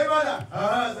wọ̀ Sùlẹ̀mán náà.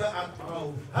 Hàzà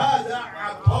àtọ̀ọ̀nà. Hàzà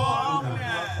àtọ̀ọ̀nà.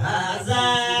 هذا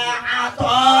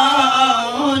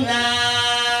عطاؤنا.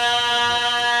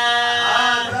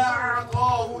 Hàzà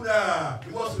àtọ̀ọ̀nà.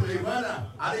 Ìwọ Sùlẹ̀mán náà.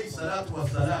 Alayhi salatu wa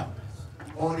salam.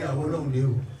 Ọ̀rẹ́ àwọn ọlọ́run lé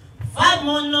o.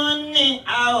 فمنن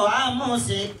أو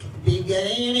أمسك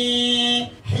بغير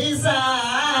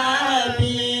حساب.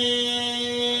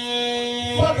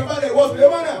 Wọ́n kẹ́ bá lè wọ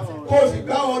Sùlẹ̀mán náà kó o sì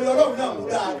gbá ọ̀rẹ́ ọlọ́run náà mú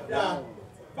dáadáa.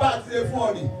 Bá a ti ṣe fún ọ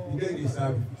ní ìgbẹ́ni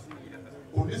ìsáàbì.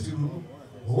 Kò ní sí ronú.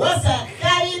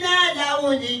 وسخرنا له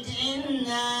الجن.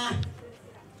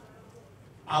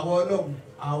 Àwọn ọlọ́run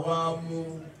àwa mú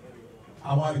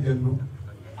àwọn àlùjànnú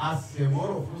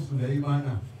àṣẹmọ́rọ̀ fún Sùlẹ̀mán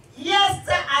náà.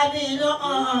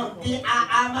 يستعملهم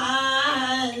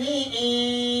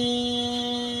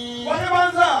بأعمالهم. Wọ́n ní wọ́n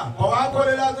ń sà ọ̀wá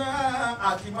kọ́lé lásán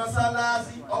àti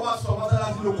mọ́sálásí ọwọ́ sọ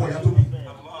mọ́sálásí ló kọ̀ ya tóbi.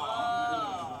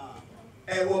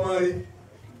 Ẹ wọ ọmọ rẹ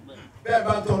bẹ́ẹ̀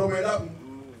bá ń tọrọ ọmọ ẹ dákun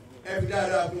ẹ fi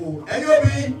dáadáa kún o. Ẹni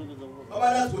òbí ọba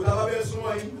láti òtá bá bẹ́ẹ̀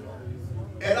súnmọ́ yín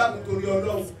ẹ dákun torí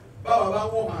Ọlọ́run báwa bá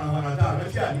wọ̀ hàràhàrà tá a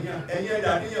rántí àníyàn ẹ̀yin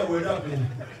ẹ̀dá níyàwó ẹ dákun.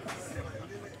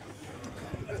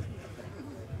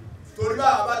 Torí bá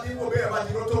a bá ti ń wò bẹ́ẹ̀ bá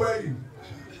ti ló tó wẹ̀rì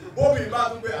bómi bá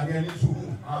tún pé àní ẹni sùúrù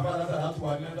àbálàtà láti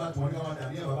wà ní ẹgbẹ́ àtúwọ́n ní káwọn àdá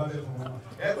ní ẹ̀bá bá bẹ́ẹ̀ fún wọn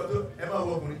ẹ gbọ́ tó ẹ máa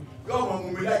wọ ọkùnrin yóò mọ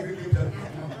mumi láì gbé gbé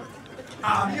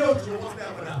àmì yóò tún wọn fẹ́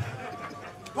àpàdà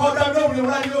kọ́dà lóhùn ni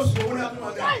wọn láti yóò sùn owó náà fún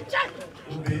wọn dá.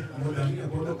 Obè ọmọdé àní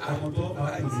ẹ̀kọ́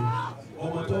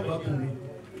ọmọ tó bá kùnrin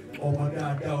ọmọ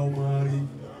dáadáa ọmọ rí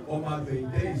ọmọ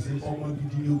àgbẹ̀yìndẹ́ ìṣe ọmọ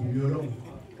gidi ní obìnrin ọlọ́run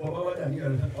ọba wà dà ní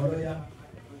ọlọ́yà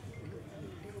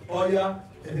ọ̀yà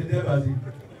ẹ̀dẹ̀dẹ̀ bàzí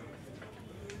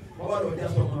wọ́n bá lọ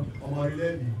jásọ ọmọ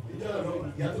orílẹ̀-èdè ìjọba lọ́wọ́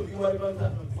ìyá tó bí wálé bá ń tà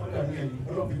wọ́n dà ní ẹ̀yìn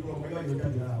ọlọ́run fi kọ́ ọmọ yóò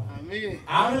jáde lára wọn.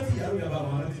 àárẹ̀ tí yàrá ìyàbá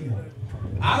àwọn àárẹ̀ tí yàrá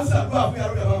à ń sàdúrà fún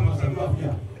yàrá ìyàbá àwọn sàdúrà fún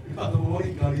yàrá nípa tó wọ́n rí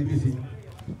nǹkan rí gbèsè.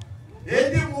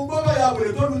 èdè mú gbọ́dọ̀ ya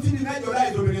wèrè tó lu tí ní mẹ́jọ láì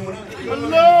tóbi ní wọn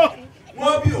náà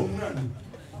wọ́n bí òun náà ni.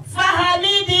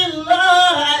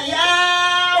 فحمدالله يا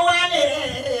ولي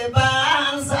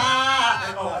بانسا.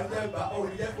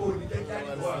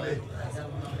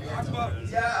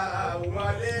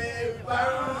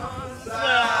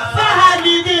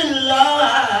 فحمد الله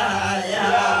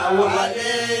يا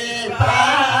ولي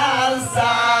بانسا.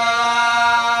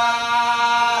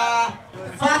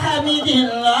 فحمد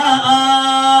الله.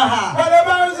 ولي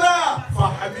بانسا.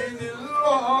 فحمد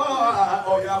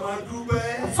الله. يا مدوبة.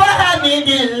 فحمد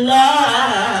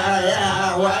الله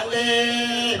يا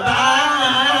ولي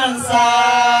بانسا.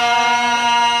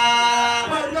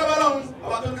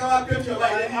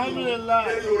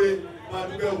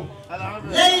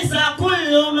 ليس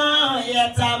كل ما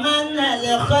يتمنى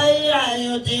الخير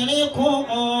يدركه.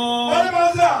 wọ́n ní máa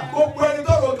ń sà gbogbo ẹni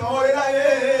tó rò kàn wọ́n rí láyé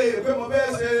pé mo fẹ́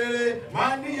ṣe rere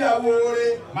máa níyàwó rere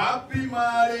máa bímọ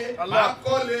rere máa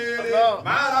kọ́lé rere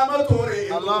máa ra mọ́tò rere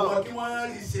ètò wọn kí wọ́n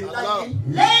rí ṣe láyé.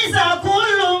 ليس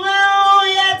كل ما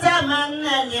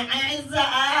يتمنى العزة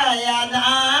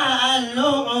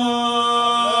يناله.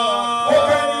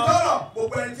 gbogbo ẹni tọrọ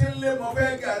gbogbo ẹni tí ń lé mo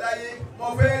fẹ́ ga láyé mo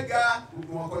fẹ́ ga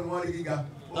gbogbo wọn kọ́ ni wọ́n rí gíga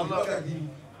wọ́n fi lọ́gà gidi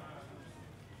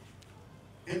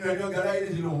inú ẹni ọ̀gá láyé ní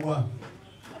ìlú wa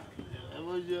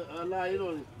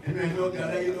inú ẹni ọ̀gá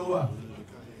láyé ló wà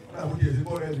láwọn oúnjẹ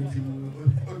ìsìnkú rẹ̀ ti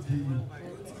ó ti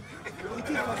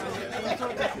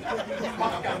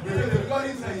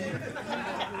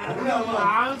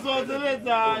à ń sọ tẹ́lẹ̀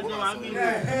ta jọ wá kí ni.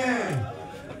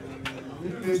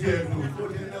 nínú ẹgbẹ́ ẹ̀dùn tó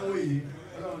ti náwó yìí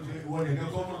ọlọ́run ti wọ nìkan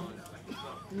kọ́ mọ́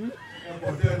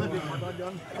ẹ̀pọ̀ tẹ́ ẹ̀dùn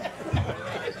náà.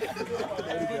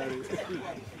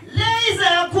 ليس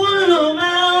كل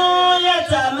ما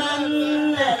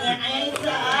يتمنى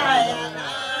العزة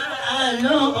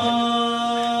يناله.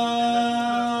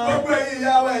 gbogbo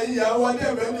ìyàwó ọdẹ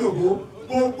ẹgbẹ́ ní ògbó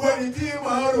gbogbo ẹni tí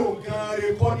màá rò gan rè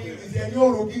kọ́ ní ìrìnsì ẹni ó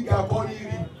rò gíga kọ́ ní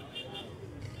ìrì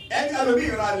ẹni àlòmí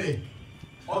ìrànlẹ̀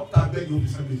ọ̀tá bẹ́ẹ̀ yóò fi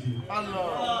sàgbèsè.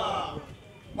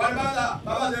 wọ́n bá ta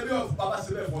bàbá ṣe bí bàbá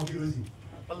ṣe bẹ́ẹ̀ fọ́ kí ló sì.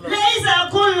 ليس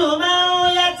كل من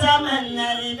يتمنى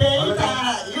البيت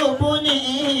يبني.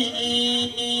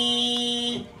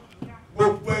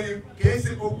 gbogbo ẹni kìí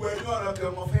ṣe gbogbo ẹni ọ̀rọ̀ kí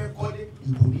ọmọ fẹ́ kọ́lé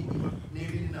ìbò ní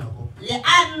rí nínú àkọ́.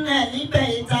 لأن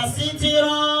البيت ستر.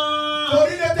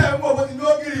 torí lẹ́tà ẹ̀ ń bọ̀ bó ti ní ó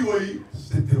gírí ìwò yìí.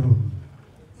 ṣètìrò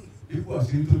ipò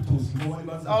àṣírí tó tó sí wọ́n ní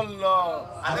bá ń sá.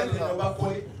 alẹ́ ní ìjọba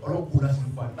kọ́lé ọlọ́kùn láti ń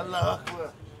parí.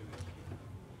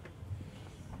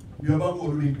 bí ọba wo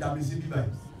lè dàbí sí bíbá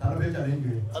yìí tàbí bẹ́ẹ̀ jà lẹ́yìn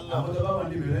rẹ̀ àwọn tó bá wà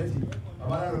níbi rẹ̀ ti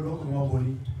bàbá náà lọ́kùnrin wọn bọ̀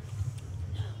ní.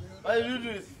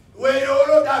 wèrè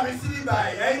olóda mi sí bíbá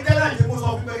yìí ẹ̀yin tẹ́lẹ̀ àti kó sọ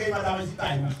fún pé kí n máa dà mí sí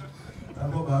báyìí.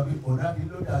 àbọ̀ bàbá mi ọ̀dà kí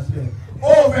ló dà sílẹ̀ ó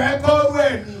fẹ́ kọ́ ọ́rú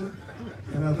ẹ̀ ni.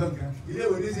 ilé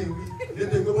ìwé ní sìn wí ilé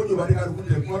tó gbé bójú ìbàdí kálukú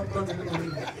jẹ kọ́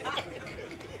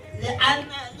لأن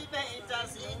البيت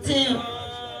ستر.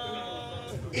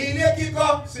 ilé kíkọ́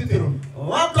sítìrù.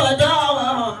 وقضى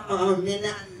من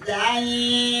الله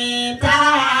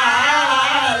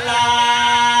تعالى.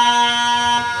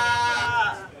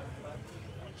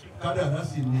 kádàrá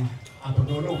sì ni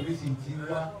àtọ̀dọ̀ ọlọ́run ní sì ti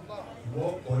wá ìwọ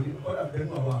ọ̀rí kọ́dà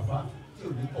bẹ́nu àwọn àfa tí ò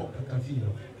ní kọ̀ kankan sí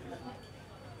ìlọ.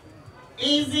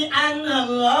 إذ أن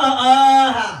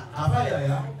الله. àfa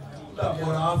yàyà nígbà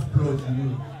mọ́ra half blood ni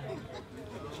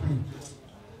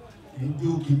ìdí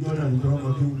òkè jọ́nà nítorí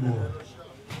ọmọdé ń lọ.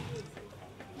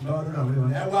 lọ́wọ́dún àwọn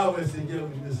èèyàn ẹ wá àwọn ẹsẹ̀ jẹ́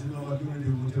ìgbésí ní ọmọdé ń lè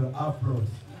mú tó half blood.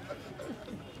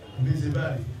 bí ṣe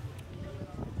báyìí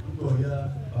nígbà ọ̀yá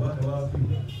bàbá kan wá fi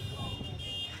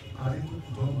àríkùkù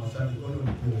tó ń màsá ní ọ̀nà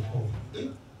ìgbé ọkọ̀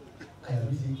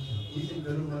àyàbí ṣe kì í ṣe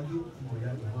pẹ̀lú ọmọdé ìmọ̀ya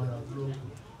ìwọ̀n ara búlọ́ọ̀kù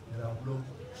ìra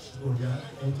búlọ́ọ̀kù ìgbòyà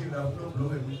ẹ̀jẹ̀ ìra búlọ́ọ̀kù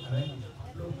lọ́wọ́ ẹ̀mí àlàyé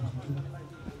búlọ́ọ̀kù tuntun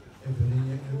ẹgbẹ̀rẹ̀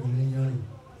yẹn rìn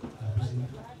àbí ṣe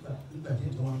nígbà tí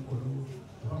ìtọ́ wọn kọ lọ́wọ́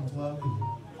àwọn tó wá pè é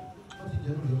wọ́n ti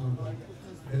jẹ́ lóde wọn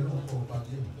bẹ́ẹ̀ náà kọ́ ọ̀pá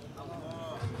díẹ̀.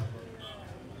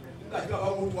 nígbà tí bàbá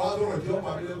mo wá lọ́rọ̀ tí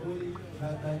ọ̀pá mi lẹ́kọ́ ní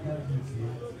lágbájá bíi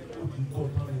tiẹ̀ ó ti kọ́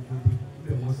ọ̀tá rẹ̀ gbogbo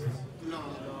ibẹ̀ wọ́n sì sí.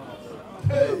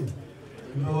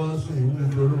 ìgbà wọn sún ìwé mi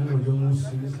lọ́wọ́ ọjọ́ wọn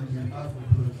sí ní sí ní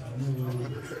áfíríkà ní ìwọ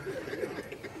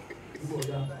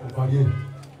ọ̀dà ọ̀pá díẹ̀.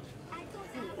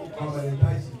 ọ̀pá rẹ̀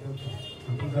láìsí kẹ́kọ̀ọ́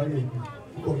àtúndárí ẹ̀mí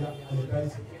ìwọ ọ̀dà rẹ̀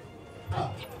láìsí.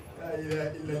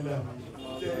 ilẹ̀ ńlá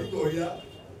ṣe ìtọ̀ ọ̀yá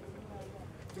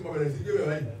tí mo bẹ̀rẹ̀ sí gbé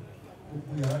bẹ̀rẹ̀ yìí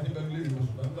gbogbo yàrá ní bẹ́ẹ̀ lè lọ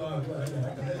sùn bá wà lọ́wọ́ àyà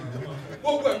kàlẹ́ ìlú náà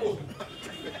gbogbo ẹ̀ kò sùn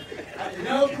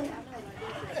àyìnlá ó kú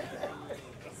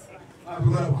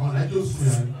àbúrò àwọn alájọ sùn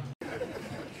yàrá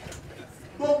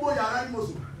gbogbo yàrá ní mo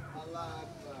sùn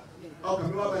ọkàn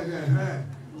mi wá bá ẹgbẹ́ ẹ̀hẹ́n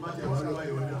má ti àwọn ọlọ́wọ́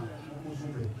yìí wọ́n dà mo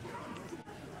sùn bẹ̀.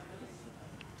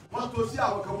 wọ́n tó sí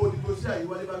àwọn kan bó ti tó sí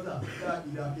àyíwálé bá dà dá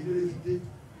ìdá eléré ti dé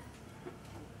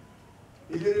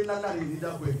eléré ńlá láàrin ní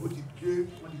dàpọ̀ ẹ̀ ó ti dé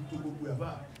wọ́n ti tó gbogbo ẹ̀ bá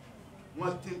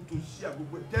wọ́n ti tó sí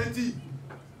àgbogbo tẹ́ntì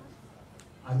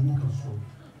àyíwó kan sọ.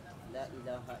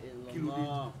 kí ló dé?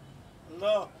 wọ́n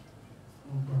bá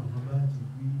àwọn bá ti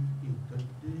wí nǹkan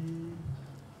dé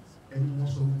ẹni wọ́n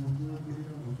sọ gbogbo tí wọ́n gbé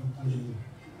nínú òfin kí ẹ lè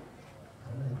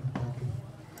aláìní dákẹ́.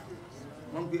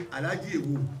 wọ́n gbé aláàjì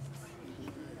èwo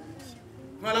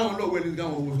wọ́n aláwọ̀ lọ́wọ́ ẹni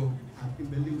káwọn owó sọ àti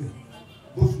ìbẹ̀lẹ́wẹ̀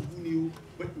bó ṣubú ni ó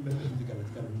bẹ́ẹ̀ ìbẹ̀lẹ́ ti kàlẹ́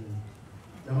ti kàlẹ́ nínú.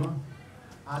 jàmọ́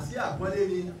àṣì àpọ́nlé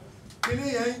ni kíní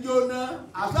yẹn ń jóná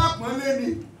àṣà àpọ́nlé ni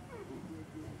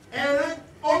ẹ̀rẹ́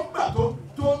ó gbà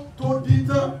tó dín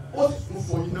tán ó sì tún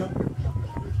fọ iná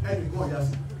ẹnì kan ọ̀yà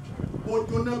sí ó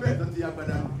jóná bẹ́ẹ̀ tán ti yá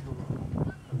gbadá nù.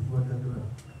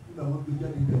 nígbà wọn gbé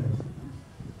jáde bẹ̀rẹ̀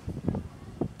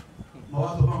mọ wá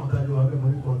sọ fáwọn dájọ́ wa bẹ́ẹ̀ mọ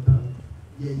ní kọ́ tán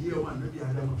yẹ̀yẹ́ ọmọ ànábì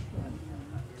Ádámù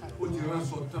ó ti rán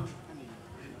sọ tán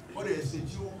wọ́n lè ṣe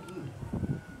tí ó kù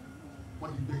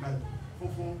wọ́n ti gbé kalẹ̀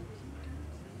fúnfún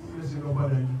ilé ṣe lọ́ba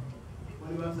dání wọ́n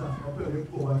ní bá ń sà ọbẹ̀ rẹ̀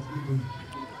pọ̀ wá sí lónìí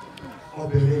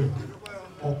ọbẹ̀ rẹ̀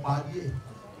ọ̀pá díẹ̀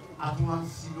àtúnwá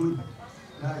sí lónìí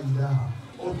láàyè dáhà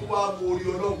ọdún wa mú orí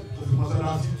ọlọ́run òfin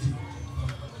mọ́sálásí tì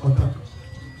ọ̀tá.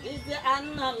 ìdí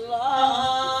àná lọ.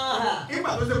 ìgbà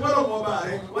tó ṣe gbọ́dọ̀ mọ ọba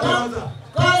rẹ̀ wọ́n ní bá ń sà.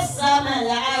 kó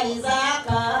sàmàlà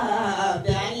àìsàkà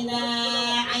bẹ̀rẹ̀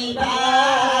náà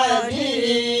ìbàdí.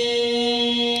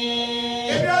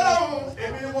 èmi ọlọ́run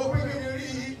èmi ni mo pín kí ni rí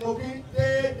mo pín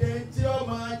déédéé tí ó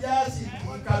máa já sí kí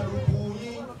kálukú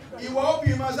yín ìwọ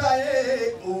òbí masáyé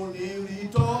òní rí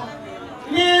tọ́.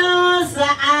 من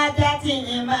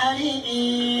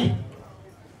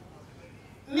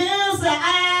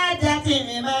سعادة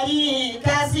المرء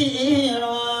كثير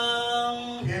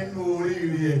nínú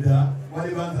oríire ẹ̀dá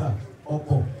wálé bá ń sà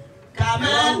ọ̀pọ̀.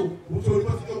 كما nítorí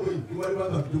wọ́n ti tó wọ̀nyí ní wálé bá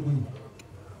ń sà tó wọ̀nyí.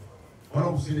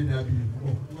 ọlọ́run sí ni ní abiy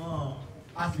púpọ̀.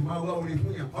 a sì máa wá orin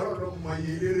fún yàn ọlọ́run mọ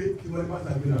iye eléré kí wálé bá ń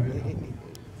sà gbé làbẹ́.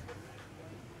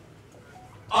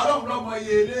 ọlọ́run lọ mọ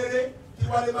iye eléré tí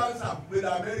Wálé bá ń sàpèlè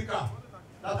Amẹ́ríkà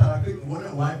látara pé ìwọ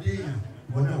náà wá dé èèyàn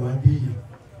ìwọ náà wá dé èèyàn.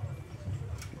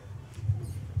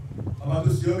 Ọba tó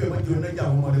ṣe ọbẹ̀ mọ́jọ nájà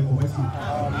àwọn ọmọdé kọ̀ mọ́tì.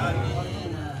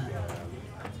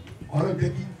 Ọlọ́run jẹ́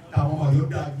kí àwọn ọmọ yóò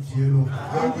dáa ju tiẹ̀ lọ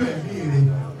lójú ẹ̀mí rẹ̀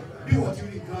bí wọ́n ti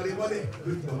rí nǹkan rẹ̀ mọ́lẹ̀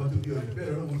lójú bàbá tó bí ọ̀rẹ́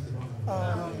bẹ́ẹ̀ lọ́wọ́ sí wọn.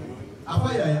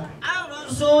 Àfọ̀yàyà.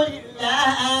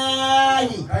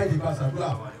 Rasulillahi. Káyọ̀dé bá ṣàdúrà.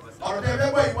 Ọ̀rọ̀ tẹ́ fẹ́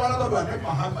gbọ́ ìwà látọ̀dọ̀ àdé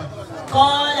Muhammad.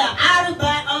 Qala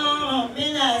arba'un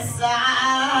mina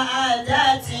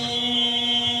sa'adati.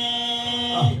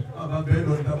 Bàbá bẹ́ẹ̀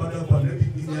lọ ìta bá dẹ́kun ànẹ́bí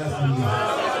kí ni a sì ní.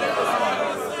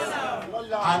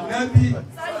 Ànẹ́bí.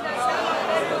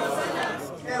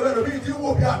 Ẹ̀wẹ̀ lómi ti wò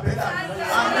bí àbẹ́dà.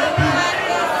 Ànẹ́bí.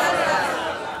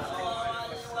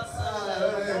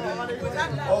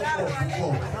 Ọ̀pọ̀ púpọ̀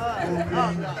omi.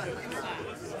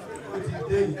 Ó ti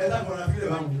dé yìí. Ẹ dákọ̀ọ́ra fílẹ̀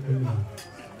bá mú ẹ̀rọ.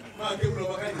 Máa ké kúrò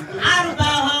wákàtí.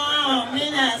 Arba'un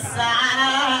mina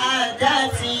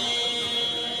sa'adati.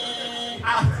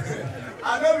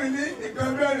 Ànẹ́bí ní nǹkan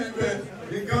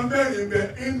mẹ́rin bẹ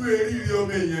inú eríire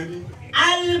ọmọ èèyàn ni.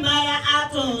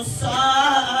 Al-mar'atu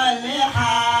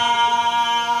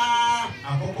salihah.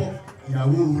 Àkọ́kọ́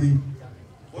ìyàwó orin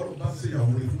bọ́dọ̀ bá ṣe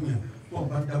ìyàwó orin fún yàn bọ́ọ̀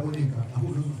bá dáwọ́ ní nǹkan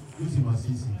àbúrò yóò sì máa ṣe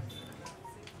é sí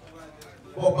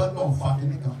bọ́ọ̀ bá náà fa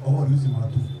ẹni kan ọwọ́ yóò sì máa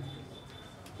tó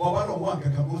bọ́ọ̀ bá náà wà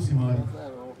kankan ó sì máa rìn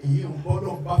èyí ń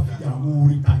bọ́dọ̀ bá fi ìyàwó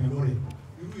orin tàyẹ̀ lọ́rẹ̀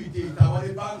irú ìdí ìtawálé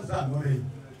bá ń zà lọ́rẹ̀.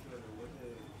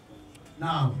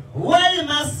 Naam. Wal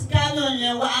maskanul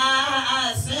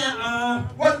wasi'u.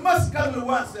 Wal maskanul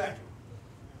wasi'u.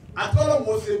 Àtọ́lọ̀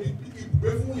wo ṣe ibùgbé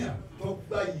fún yàn tó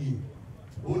gbá yìí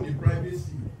ó ní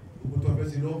privacy gbogbo tó fẹ́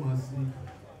ṣe lọ́ọ́ máa ṣe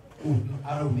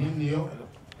ara ò ní ní ọ́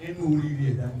nínú oríire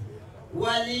ẹ̀dá ni.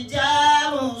 Wal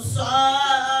jaru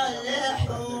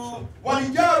salihu. Wal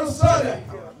jaru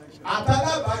salihu.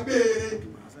 Àtàlábàgbére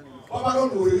wọ́n bá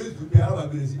lọ́nà òrèrè ìdùnnú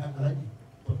alábàgbére sí alájì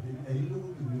ẹ̀yìn ló ń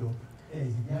dùn lọ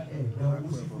ẹ̀yà ẹ̀dá owó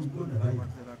sí fún ìgbóná báyìí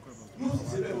yóò sì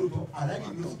ṣe bẹ́ẹ̀ lóòótọ́ alájì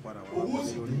owó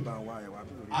sì ní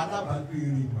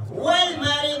alábàgbére. Wal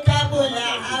markabul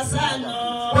hasanu.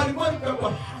 Wal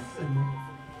markabul hasanu.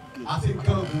 Àti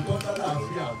nǹkan ọ̀gbìn tó dára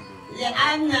àfíà.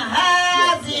 لأن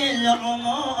هذه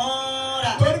الأمور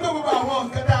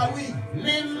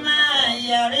مما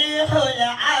يريح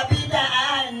العبد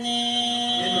عني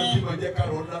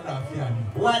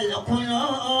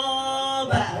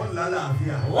والقلوب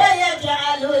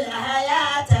ويجعل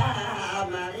الحياة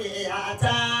مريحة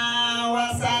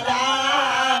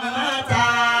وسلامة.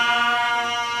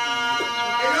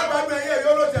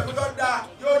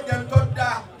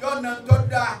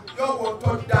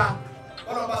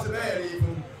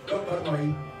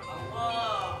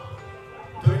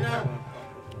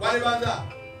 Wálé bá ń dà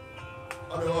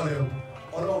ọ̀dọ̀ ọ̀rẹ́ o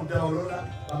Ọlọ́run dá ọlọ́lá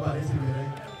bàbá rẹ̀ sì bẹ̀rẹ̀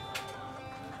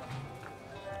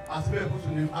àtibẹ̀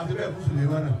fún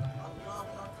Sùlẹ̀mánà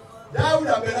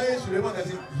Dáúdà bẹ̀rẹ̀ ayé Sùlẹ̀mánà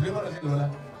sí lọ́lá.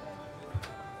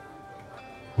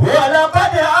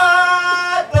 ولقد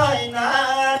آتينا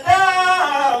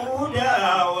داود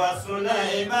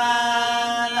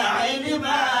وسليمان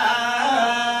علما.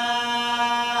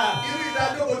 Irú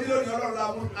ìdájọ́ òní lónìí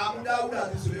Ọlọ́run amú Dáúdà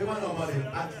àti Sùlẹ̀mánà ọmọ rẹ̀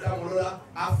àti dáwọn ọlọ́lá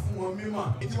afún wọn mímọ̀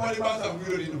ìtí wọ́n lè bá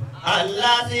sàmúlò nínú.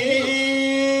 الذي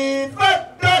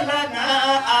فضلنا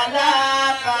على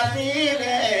كثير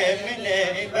من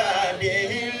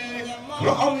عباده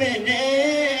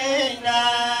المؤمنين.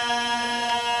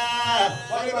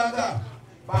 Wọ́n lè bá ń dà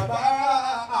bàbá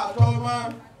àtọ́mọ́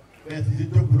bẹ́ẹ̀ ti ṣe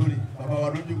jókòó lónìí bàbá wa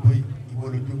ló jókòó yìí ìwọ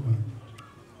ló jókòó yìí.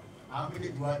 Àwọn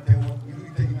méjèèjì wa tẹ́wọ́ irú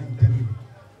ìtẹ́jú náà ń tẹ́lẹ̀.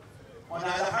 Wọ́n ní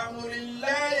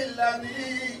alhamdulillahi alladhi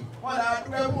wọ́n ní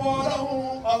adúgbò fún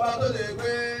Ọlọ́run ọba tó lè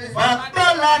gbé.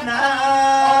 فضلنا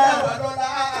Ọba lọ́la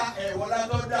ẹ̀wọ̀n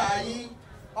látọ̀ dá yín.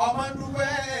 Ọmọ ń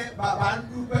dúpẹ́ bàbá ń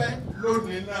dúpẹ́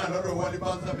lónìí náà lọ́dọ̀ Wálé bá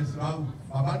ń sábẹ̀ síláàmù.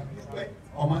 Bàbá ń dúpẹ́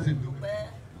ọmọ sì ń dúpẹ́.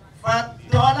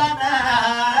 فضلنا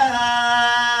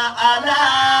على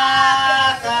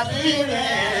كثير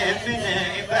من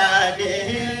عباده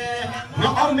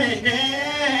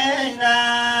المؤمنين.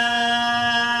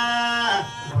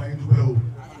 Wọ́n yín dúpẹ́ o.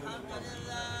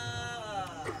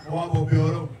 Wọ́n á bọ̀ bí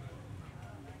ọ̀rọ̀.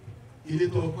 Ilé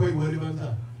tó kọ́ ìwọlé máa ń tà.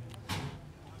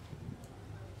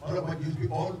 Ọlọ́pàá jẹ́ pé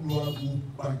ọ́ lu aago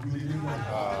gbàgbé ilé náà.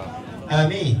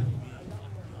 آمين.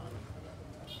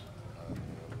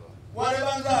 Wálé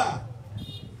bá ń tà.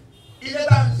 Ilé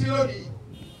tá à ń sí lónìí.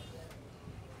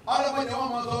 Ọlọ́pàá jẹ́ wọ́n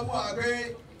máa sọ fún wa pé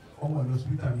ọmọ ìlú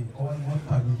hospital ni ọwọ́ ni wọ́n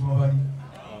tà ní tí wọ́n bá ní.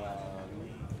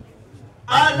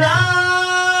 ألا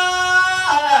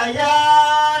يا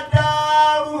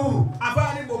دار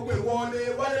Afáàní gbogbo ìwọlé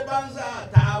Wálé bá ń tà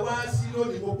tá a wá sí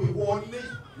lónìí gbogbo ìwọlé.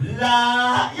 لا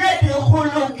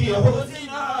يدخلك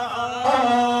حسنا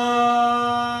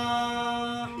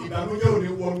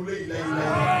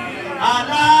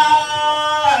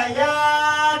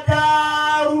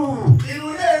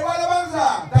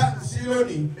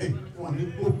wọn ní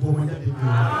gbogbo ọmọ jáde ní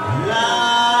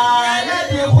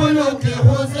láyé kúlùkì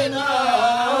húsínà.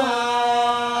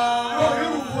 lórí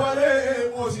ìrùkú wọlé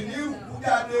mo sì ní ìrùkú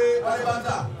jáde wálé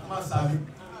bàtà máa sàmì.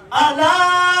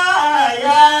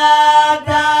 aláyà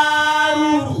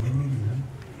dárú.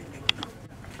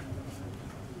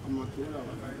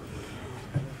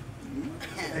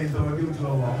 ẹ̀yin tọrọ bí o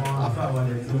tọrọ wà wọn afá wà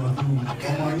lẹ́yìn tó máa tún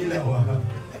ọmọ yín lẹ̀ wá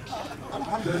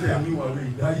lọ́sẹ̀ mi wà lórí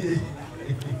ìdáyé.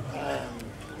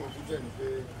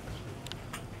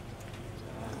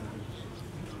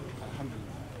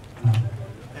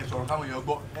 ẹ sọ̀rọ̀ káwọn èèyàn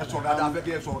gbọ́ ẹ sọ̀rọ̀ dáadáa fẹ́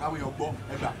kí ẹ sọ̀rọ̀ káwọn èèyàn gbọ́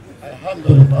ẹ gbà.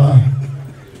 alhamdulillah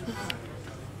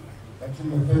àti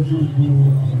mo fẹ́ jó gbó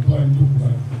àwọn tó wà ní ìdókòwò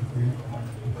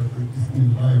àti pé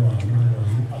bisimilayi wa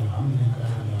rahmatulahi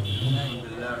alhamdulilayi.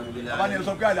 bàbá ni ẹ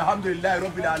sọ pé alihamudulilayi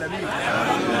rabbil alamin.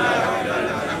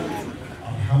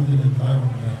 alhamdulilayi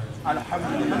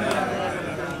alihamudulilayi.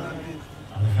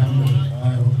 alhamdulilayi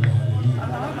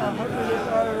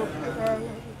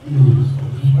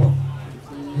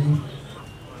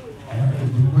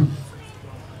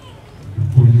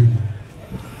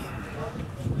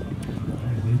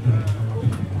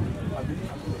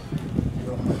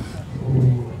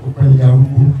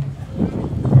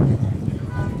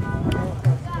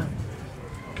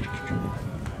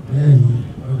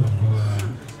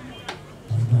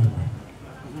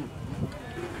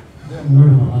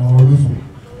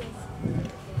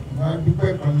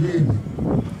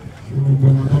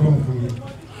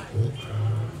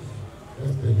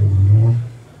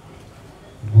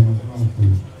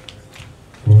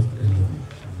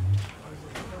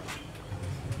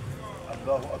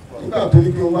nígbà tó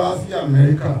ní kí wọ́n wá sí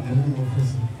Amẹ́ríkà mo ní mo fẹ́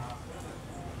sí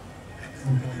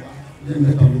ilé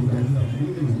mẹ́ta ló gba nígbà mo ní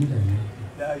ìlú ìjà yẹn.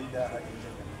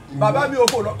 bàbá mi ò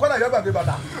fò lọ kọ́nà yóò gbàgbé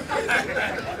bàtà.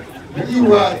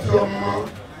 ìwà àti ọmọ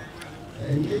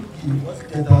méjì wọ́n sì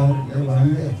kẹta ẹwà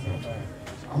ńlẹ̀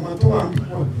àwọn tó wà ń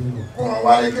pọ̀ jù lọ kó wọn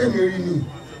wáyé kémìrì ni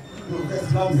mo fẹ́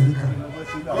sí Amẹ́ríkà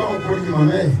báwọn kò ní mọ̀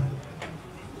mẹ́ẹ̀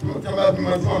tí wọ́n bá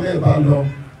bímọ tí wọ́n mẹ́ẹ̀ bá lọ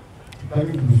bá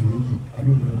ní gbèsè méjì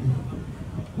alóòlù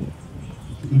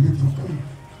ilé ti kún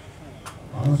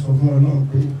àwọn sọ fún Ọlọ́run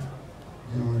pé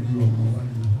ìwọ̀n rí ọmọ wa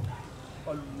ní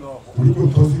orí kò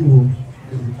tọ́ sí wo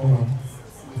èdè kọ́ wa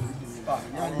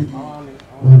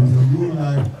òòrùn yóò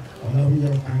láì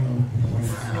ọ̀làwíyá kan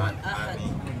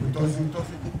ìtọ́sí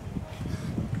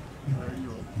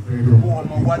ìbẹ̀rẹ̀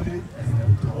ọmọ wálé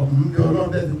ọmọdé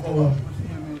ọlọ́dẹ ti kọ́ wa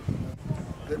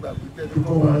ti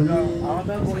kọ́ wa ní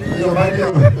ọba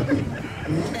jẹun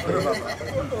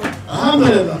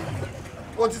àmàlẹ́lá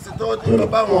ó ti ti tọ́ tí ó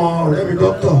bá wọn ọ̀rẹ́ mi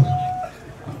dọ́kítọ̀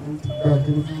gba kí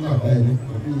ló fún bàbá ẹ̀ ní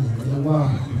pẹ̀lú ìyẹn wá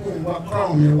kó wá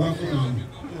káwọn yẹn wá fún ìyẹn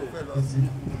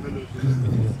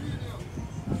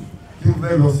kí n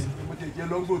fẹ́ lọ sí. mo jẹ jẹ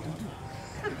lọ́gbọ̀ tútù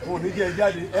mo ní jẹ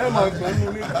jáde ẹ máa gbọ́n ní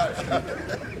orí.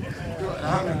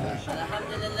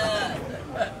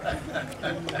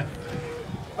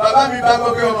 bàbá mi bá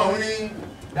gbọ́ pé ọmọ òun ní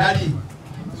dádì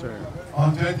on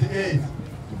 28 ẹ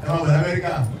máa wọ̀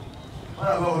lamẹ́ríkà wọ́n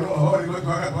náà bá wọ̀ lọ́wọ́ ọ̀hún ní kó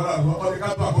tó akẹ́kọ̀ọ́ náà lọ́wọ́ ọdún ká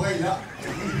tó àkọ́kọ́ ìyá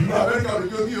ìlú Amẹ́ríkà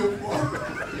lójú omi yóò pọ̀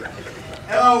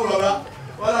ẹ máa wọ̀ bàbá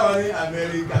wọ́n náà wọ́n ní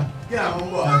Amẹ́ríkà kí àwọn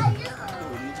ń bọ̀ wá sí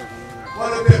wọ́n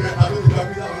ló bẹ̀rẹ̀ mẹ́ta ló ti gba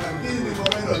pílà wọn náà kí ni mo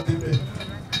fẹ́ lọ sí bẹ̀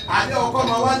àdé ọkọ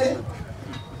máa wálé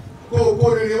kó o kó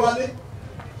rere wálé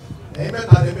ẹ̀yin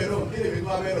mẹ́ta lè bẹ̀ náà kí ni mi tó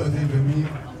wá bẹ̀ lọ sí ibẹ̀ mí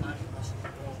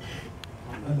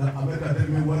Amẹ́ríkà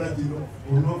tẹ́lẹ̀ mi wọ́n láti lọ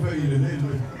òun ló fẹ́ ilẹ̀ lẹ́yìn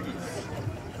lóyún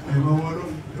ẹ̀mọ wọn ló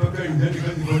lọ́kẹ́ ìjẹ́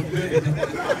nìkan ti kọ́ sílẹ̀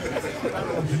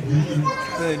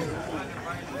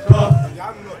tọ́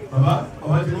bàbá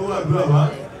ọba tí wọ́n wà lóra wa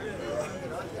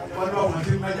wọ́n lọ́ wọn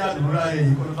tí mẹ́jà lóra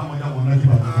yìí kọ́ ló ká mọ́jà wọn náà ti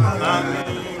bàbá.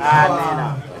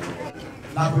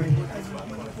 lágbé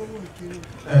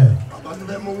bàbá tó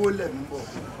fẹ́ mówó lẹ̀ ń bọ̀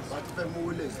bàbá tó fẹ́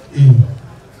mówó lẹ̀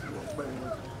ọ̀pẹ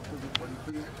wọn tó fi pọ̀ ní pé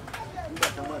nígbà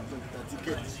tá a máa gbọ́ ìta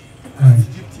tíkẹ́ẹ̀tì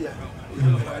Egyptia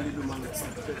ìjọba lílo máa ń lọ sí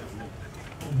tíkẹ́ẹ̀tì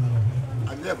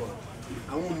àgbẹ̀bọ̀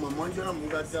àwọn mọ̀mọ́ ń jọ́nà mú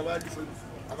gba tí a bá lè fẹ́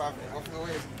wọ́n fi owó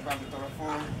ìgbà mi tọrọ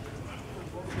fún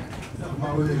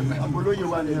abolóye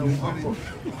wa ní ẹ̀wọ̀n ọkọ̀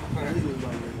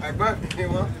ẹgbẹ́ ni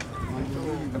wọ́n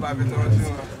ẹ̀bá mi tọrọ sí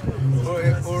wọn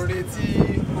oore tí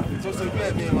tó sojú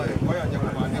ẹ̀mí wọn ẹ̀kọ́ yà jẹ́ kó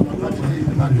máa dẹ́kun láti lè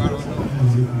lágbára ọ̀nà.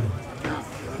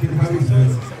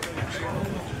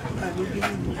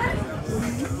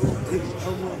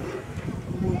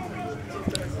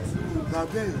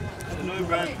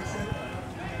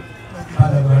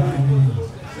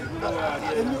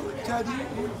 Èmi jáde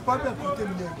pápẹ́ kò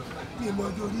tẹ̀lé ẹ̀gbọ́n ní ìmọ̀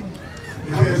ọjọ́ orí mi.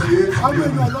 Àwọn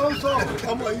èèyàn lọ ń sọ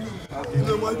ọmọ yìí ní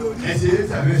ìmọ̀ ọjọ́ orí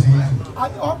mi.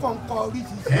 Ọkọ̀ ń kọ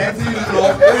oríṣiríṣi. ẹ ti lọ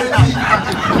pé kí.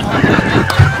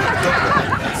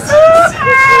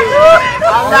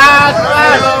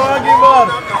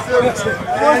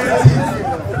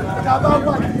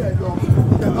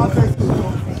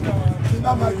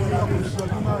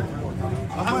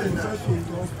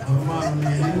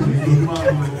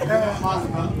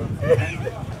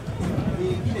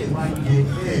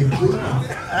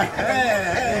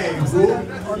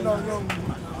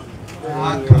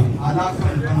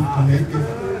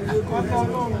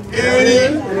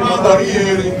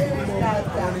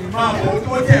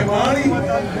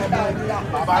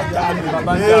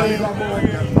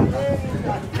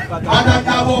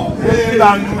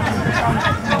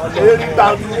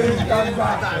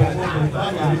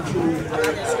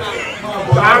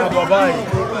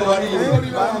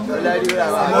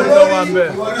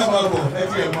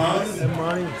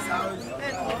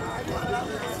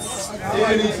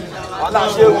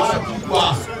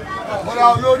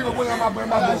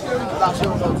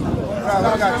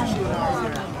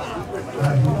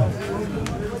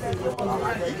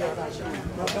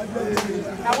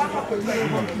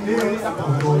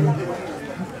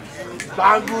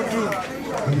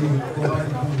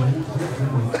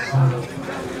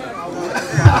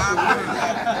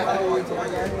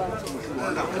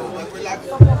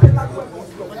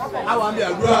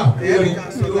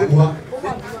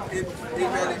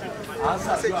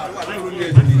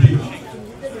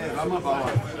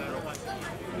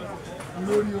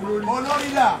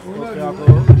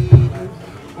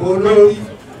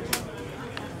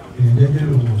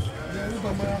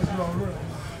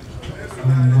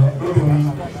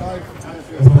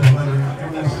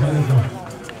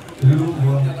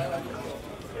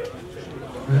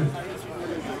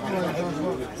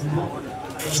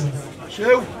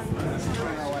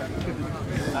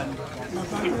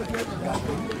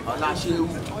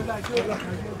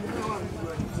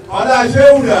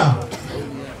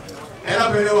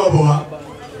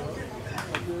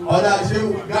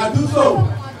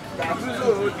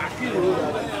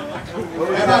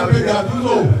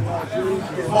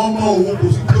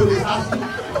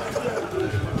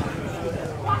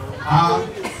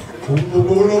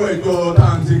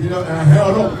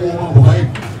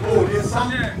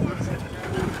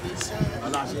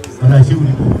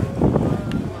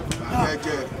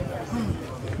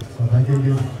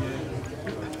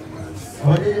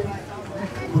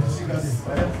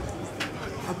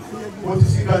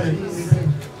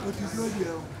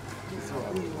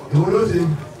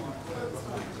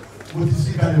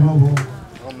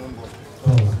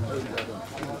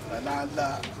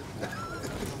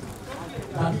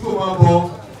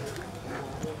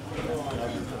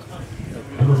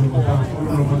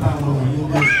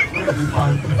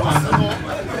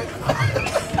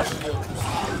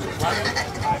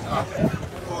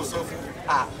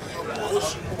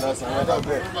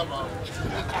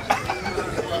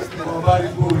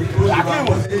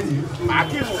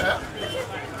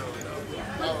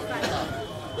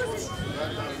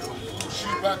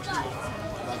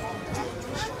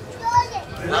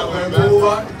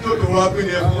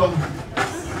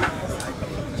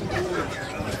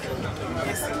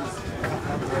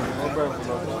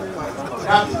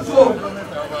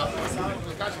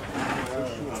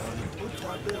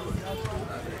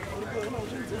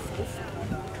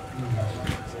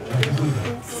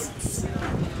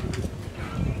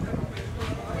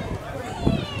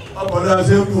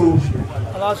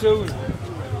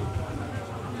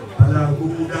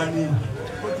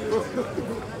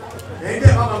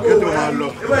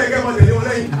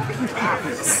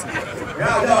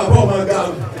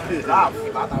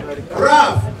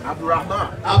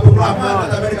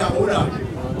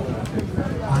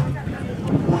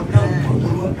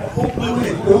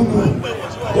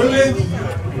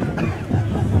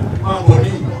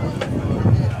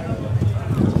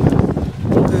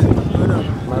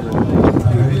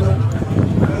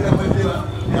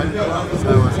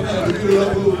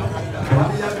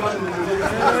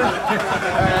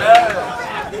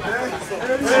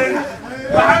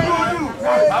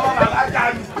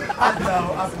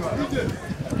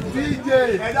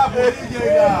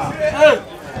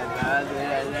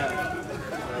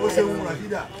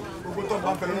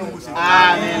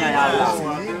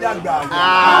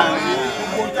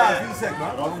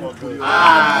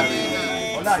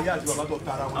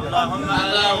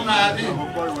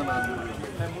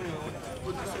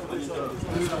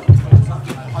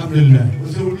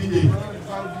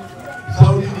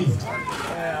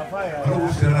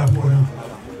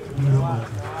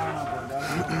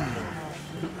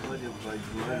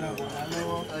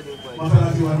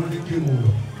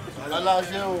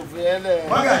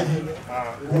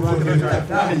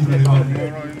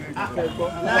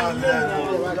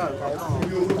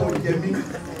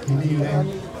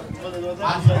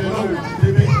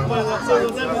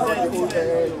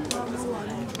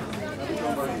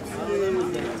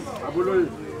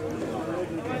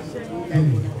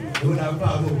 Ìwé náà bá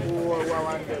a bọ̀.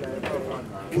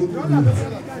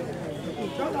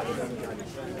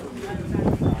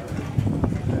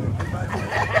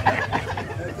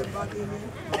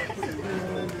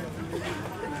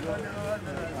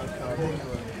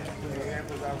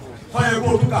 Fọyẹ kó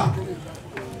o tún kà.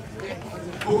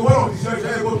 Gbogbo wọn ò ti sọ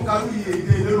ìṣẹ́ kó o tún kà lórí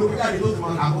èdè ìlérò pé káyọ̀ tó ti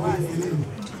máa kà kó o ti lé.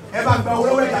 Ẹ bá gba owó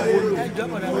lọ́wọ́ ìyàlẹ́ yìí.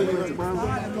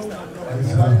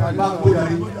 Bá a kó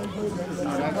darí.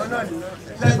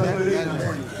 Lẹ́gbẹ̀ẹ́ lórí ìlànà.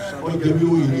 Wọ́n jẹ́ bí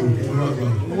owó ìlú ìlú.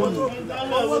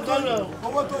 Owó tó lọ.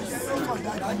 Owó tó ṣe é kọ̀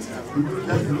dájú.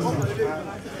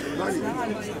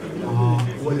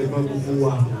 Wọ́n lè bá gbogbo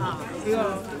wa.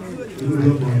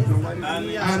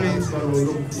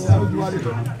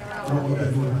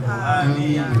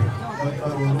 Amin.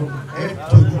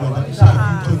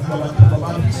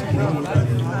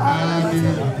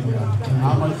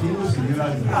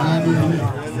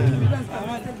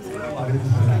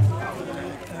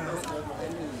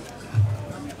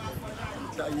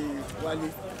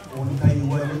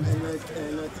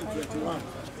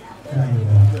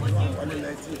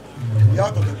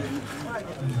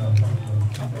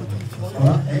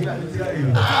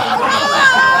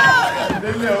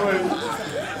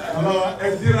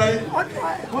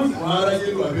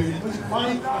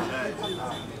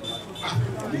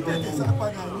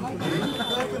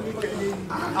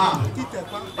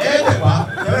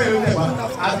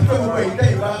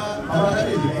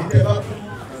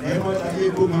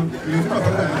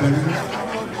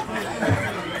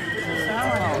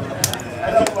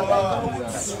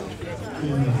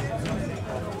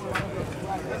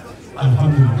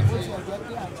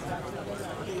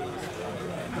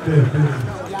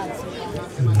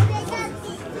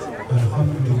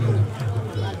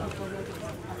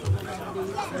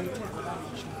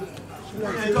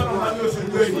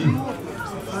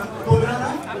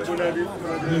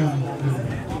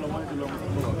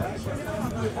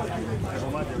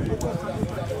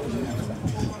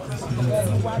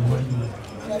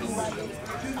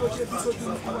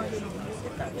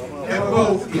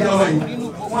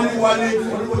 Wọ́n ní Wálé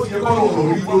oníkó ti ẹ̀kọ́ ọ̀rọ̀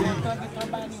orí lórí.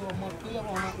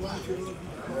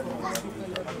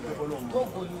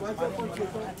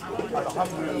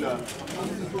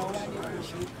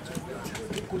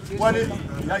 Wálé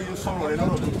ìyá yìí sọ̀rọ̀ rẹ̀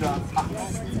lọ́rọ̀ tó dáa.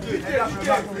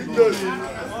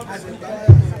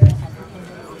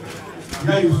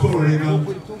 Ìyá yìí sọ̀rọ̀ rẹ̀ náà.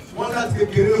 Wọ́n láti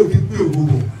kékeré òkè pé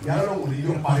ògbógbò. Ìyá lọ́wọ́ ní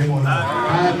yóò parí wọn náà.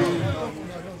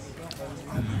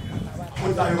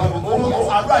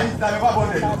 Àdúrà yìí ta ẹ̀fọ́ bọ̀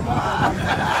dẹ̀.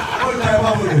 Ó ta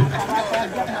ẹ̀fọ́ bọ̀ dẹ̀.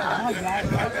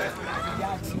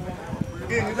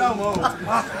 Kí ni dáhùn ọ́?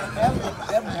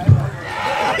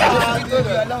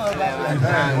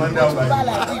 Wọ́n dá ọba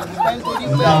yìí.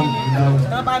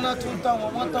 Nọ́bánà tún tọ́ wọn,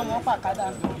 wọ́n tọ́ wọn pàkádà.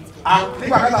 Ní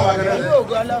pàkádà wà gẹ́gẹ́.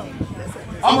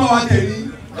 Ọmọ wa tẹ̀lé.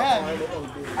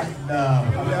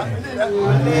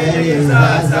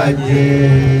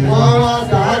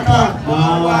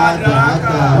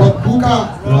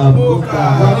 Rabbuka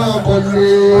wana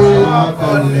kolle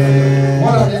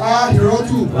wala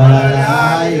al-akhiratu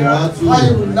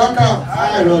khairun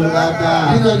laka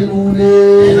min al-ula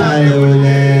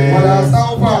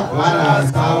wala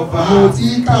sawfa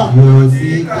yutika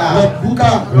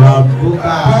rabbuka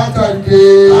fatade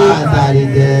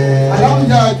alam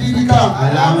yajidika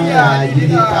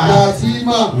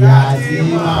yatima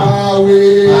awe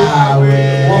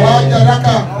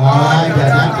wawajadaka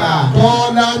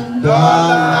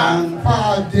dolan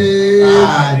fade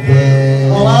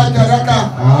wawajadaka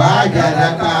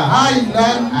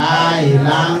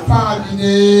ailan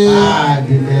fadine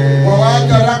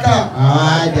wawajadaka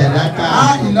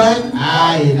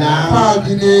ailan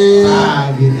fadine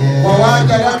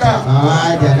wawajadaka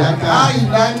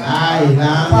ailan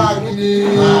fadine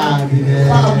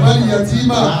fa'amal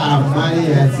yatima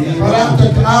wala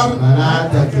taqhar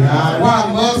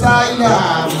wa'amma sa'ila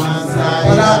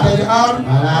wala taqhar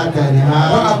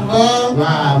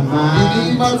wa'amma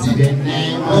binimati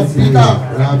rabbika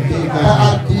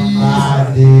fa'addi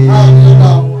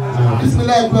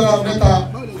bismillahir mẹ́ta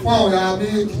fún àwọn ya mi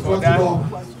kìtọ́ ti bọ̀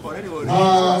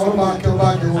wọ́n bá kẹ́ bá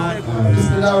jẹ́ wọn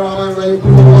bismillahir rahmanir rahim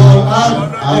kúrò wọ́n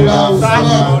Allahu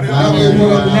samad lam yalid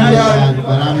walam yulad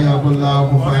walam yakul lahu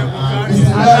kufuwan ahad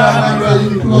bismillahir rahmanir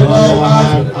rahim kúrò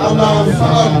wọ́n Allahu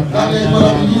samad lam yalid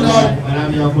walam yulad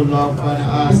walam yakul lahu kufuwan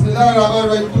ahad bismillahir rahmanir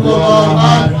rahim kúrò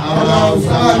wọ́n Allahu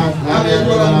samad lam yalid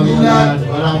walam yulad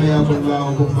walam yakul lahu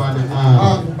kufuwan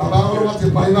ahad. Bàbá ọlọ́wọ́ ti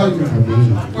parí náà yìí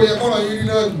ó yẹ kọ́rọ̀ yìí rí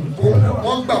náà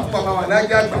wọ́n gbà fún bàbá wa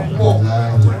láyé àgbà púpọ̀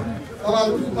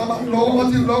wọ́n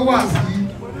ti lọ́wọ́ àsì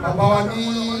bàbá wa ní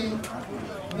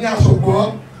àṣọ̀gbọ́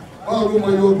wọ́n ló mọ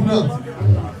iye ọdún náà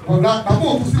ọ̀la àbọ̀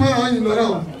òkú sí mọ́ra yín lọ náà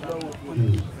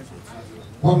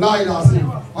ọ̀la ìdásí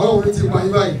ọlọ́run ti pa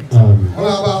yín báyìí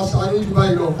ọlọ́run bá aṣọ ayé jù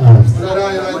báyìí lọ ọ̀la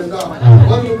ìlà ìlà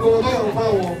wọ́n ní gbogbo ọlọ́run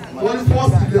fáwọn wọ́n ní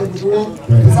fọ́ọ̀sì ilẹ̀ òkú wọn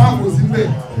ìsáàmù síbẹ̀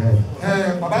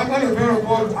bàbá gbọ́dọ̀ fẹ́ràn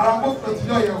bọ́ọ̀lù arákùnrin ti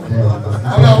yọ̀ yẹ̀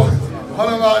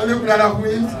ọlọ́run bá lékun dáadáa fún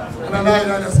yín ọ̀la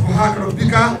ìlà ìlà subhana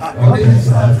rabbika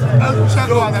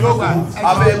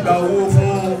abẹ́ gba owó fún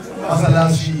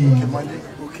mọ́sálásí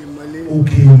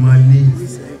òkè ìmọ̀lẹ́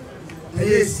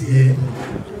ẹ̀yẹ sí ẹ̀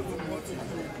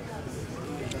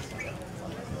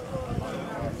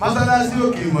mọ́sálásí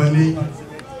òkè ìmọ̀lẹ́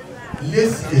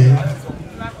lẹ́sì ẹ̀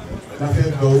la fẹ́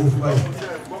gba owó fún báyìí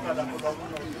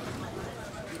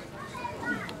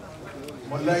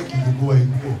wọ́n láìkì gbogbo ẹ̀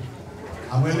púpọ̀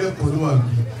àwọn ẹlẹ́kọ̀ọ́ ló wà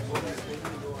bí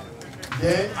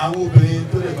jẹ́ àwọn obìnrin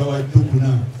tó lè bá wa jókòó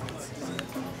náà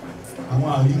àwọn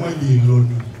àríwá lè lọ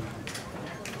ní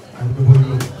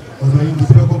ọ̀dọ̀ yìí tó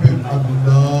fẹ́ kọ́kẹ́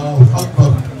Allahu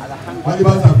Akbar wọ́n ní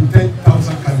bá tàbí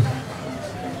 10,000 kan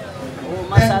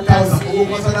 10,000 owó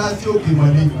mọ́sálásí òkè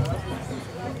ìmọ̀lẹ́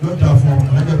yóò dà fún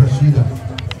ọ̀nàjẹ̀bẹ̀ ṣúdà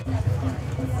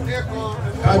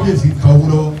kábíyèsí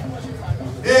kàwúrọ̀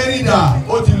erida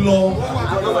ó ti lọ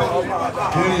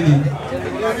eriri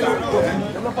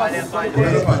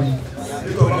ọ̀rẹ́lọ́pàá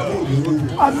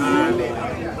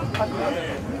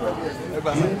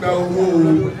nígbà owó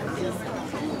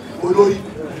olórí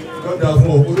lọ́dà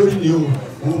fún ọ olórí ni o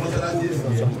owó mọ́sálásí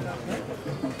ẹ̀sìn yẹn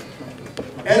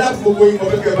ẹ láti gbogbo yín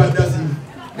ọ̀fẹ́ kẹ́ bá dá sí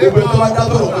gbogbo ẹ̀ tó bá dá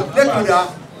tọ̀rọ̀ lẹ́kọ̀ọ́dá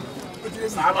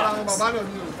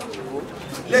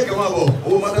lẹ́kọ̀ọ́ máa bọ̀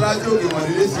owó mọ́sálásí òkè wà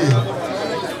nílé sí ẹ̀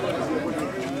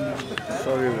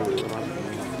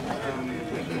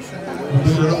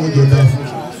ìgbésẹ̀ lọ́wọ́ jọ̀dá fún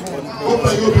ó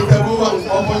pẹ̀ yóò bí tẹ́gbó wà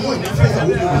ọmọ yóò ní fẹ́ ìyàwó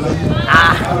mi lọ́wọ́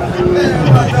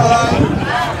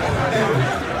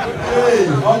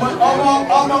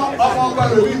ọmọ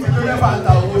pẹ̀lú bí ti pé mẹ́fà ń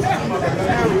ta owó sí ìmọ̀ kẹ̀kẹ́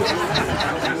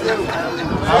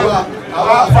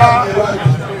àwọn afá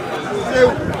ìwádìí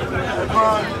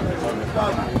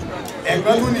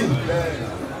ẹ̀gbọ́n tún ní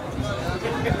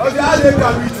ó ti á lè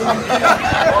gbàgbé tí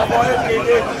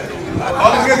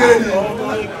ọmọ kékeré ni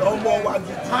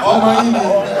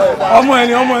ọmọ yìí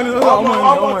ni ọmọ ẹni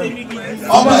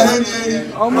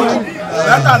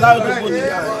látà láwọn tó kọjú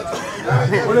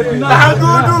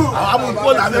láàdúdú àwọn olùkó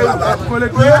làbẹ́ bàbá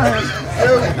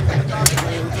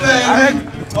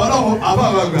ọlọ́run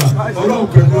àbáwàgbà ọlọ́run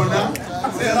pẹ̀lú ọ̀nà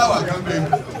sí ẹ̀láwà kan bẹ̀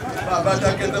bàbá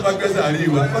dákẹ́ tó bá gbẹ́sẹ̀ àrí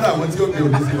ìwà kọ́nà àwọn tí ó bẹ̀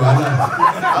òní sí wàhálà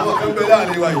àwọn kan bẹ̀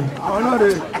láàrin ìwà yìí àwọn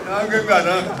gbẹ́gbà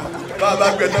náà bàbá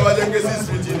gbẹ́ tó bá jẹ́ pé sí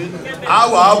ìsúnjì ní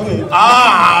àwọ̀ ààbùn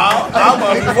àmọ̀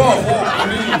ìfọ́ ọ̀fọ́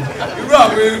òní irú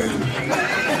àwọn erin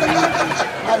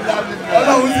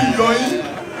ọlọ́run sì yọ yín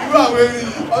irú àwọn erin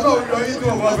ọlọ́run yọ yín tí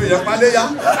wọ́n máa fi yẹn palẹ́ yá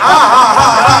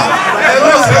ẹ̀rọ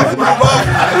ìṣẹ́kù bá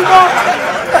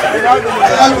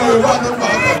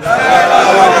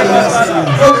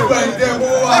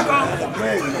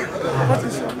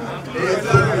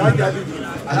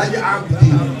alájẹ àbìdì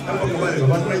ẹ̀fọ́kọ̀balẹ̀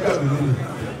bàbá tó ẹjọ́ àbìdì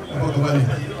ẹ̀fọ́kọ̀balẹ̀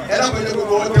ẹ̀lápẹ̀lẹ̀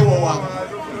gbogbo wọn tẹ́wọ́ wa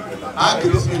á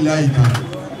kéré sí ilé àyíká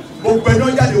gbogbo ẹjọ́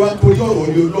jáde wa torí ọ̀rọ̀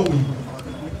ilé olóhùn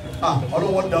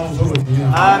ọlọ́wọ́ dáhùn sọ̀rọ̀ ìdíyà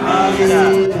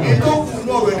èyí tó kù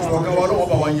ní ọ̀rọ̀ ẹ̀tì ọ̀gá wa ọlọ́wọ́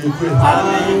bá wa yẹ ètò ẹ̀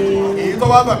èyí tó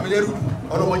wá bà mí lẹ́rù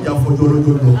ọlọ́wọ́ jà fọjọ́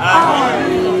lọ́jọ́ lọ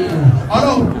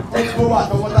ọlọ́run ẹgbẹ́ wa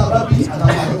àtọwọ́tá bá bí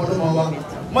àtàwọn akẹ́kọ̀ọ́ wa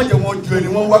má jẹ́ wọn ju ẹni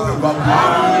wọ́n wá pẹ̀lú àbúrò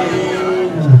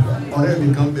ọ̀rẹ́ mi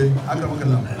kan bẹ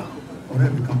akẹ́kọ̀ọ́kẹ́lá ọ̀rẹ́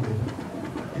mi kan bẹ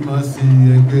kí máa ṣe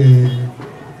ẹgbẹ́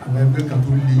àwọn ẹgbẹ́ kan tó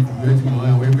lé ìlú ẹ̀ tí wọ́n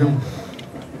àwọn ẹgbẹ́ wọn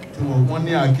tí wọ́n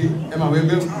ní àáké ẹ máa wọ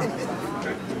ẹgbẹ́ wọn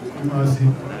kí máa ṣe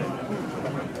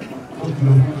ó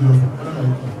kìlọ̀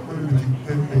ọlọ́run ti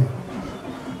pẹ́pẹ́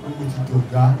ó ti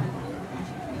dọ̀gá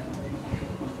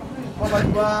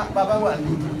bàbá wà ní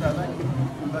ìlú tàbá ní ìlú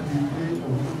bá ti gbé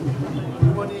òun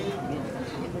wọ́n ní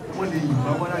wọ́n lè yìí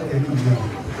bá wọ́n láti ẹ̀rí ìlú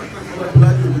wọ́n ti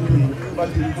láti òun ní bá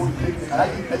ti kó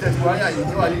aláàjì ẹ̀jẹ̀ tí wọ́n á yà yìí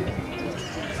níwáyé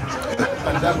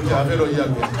àti àkùnjẹ àfẹ́ lọ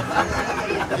yàgbẹ́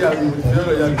kí àwọn òṣìṣẹ́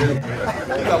lọ yàgbẹ́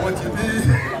nígbà wọ́n ti bí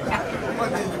wọ́n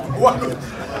ti wà lọ.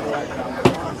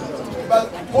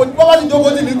 bọ́wọ́ ti jókòó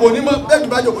tì mí kò ní mọ́ bẹ́ẹ̀ ni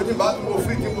bá jókòó tì mí bá mo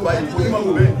fi kí n kó báyìí kò ní mọ́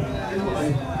wò bẹ́ẹ̀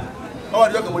ọwọ́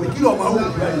àdìjọ́ kẹ̀mọ́ ní kí lọ́ọ́ máa wù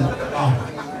báyìí.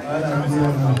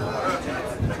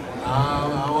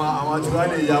 àwọn tí wọ́n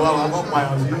lè yà wá wọn kọ́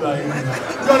pààyàn sí ìlú ayé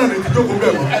jọ́nà ní ìjókòó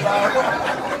bẹ́ẹ̀ mọ́.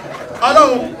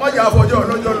 ọlọ́run wọ́n jà àfọ̀jọ́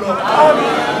ọlọ́jọ́ lọ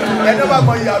ẹni bá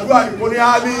mọ ìyàdúrà nìkó ní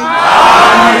ámì.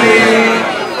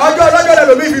 ọjọ́ ọlọ́jọ́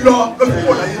lẹ́nu mi fi lọ lórí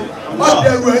púpọ̀ láyé wọ́n ti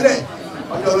ẹrù ẹlẹ̀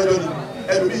ọjọ́ ọlọ́jọ́ ni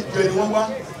ẹnu mi jẹ ni wọ́n wá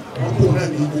wọ́n kó náà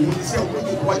ní òun iṣẹ́ òun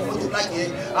tó wájú tó láyé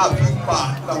àbí pa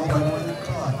àwọn ọmọ wọn ní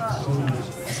káà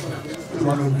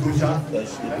wà lọ tó ṣá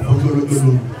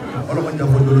ojúlójúlò ọlọ́mọdé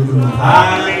àfọjúlójúlò.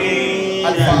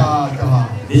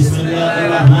 بسم الله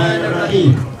الرحمن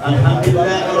الرحيم الحمد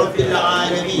لله رب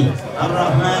العالمين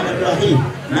الرحمن الرحيم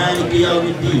مالك يوم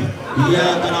الدين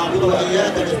إياك نعبد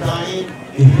وإياك نستعين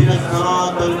اهدنا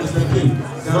الصراط المستقيم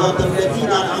صراط الذين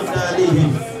أنعمت عليهم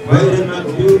غير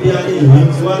المغضوب عليهم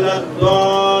ولا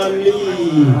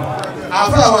الضالين.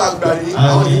 àfa àwọn àgbà yìí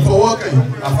àwọn ìfọwọ́kàn yìí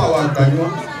àfa àwọn àgbà yìí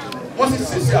wọ́n sì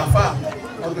ṣèṣe àfa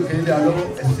wọ́n gbé kéde alọ́wọ́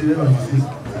ẹ̀ṣẹ̀ lẹ́nu àti ṣe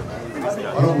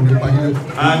ọlọ́run ní pàdé lẹ́nu.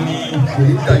 àmín. kò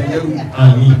ní dà yín lẹ́rù.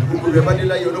 àmín. gbogbo rẹ̀ bá dé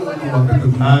láyé ọlọ́run ní wà pẹ̀lú.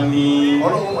 àmín.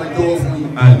 ọlọ́run máa jọ̀wọ́ fún yín.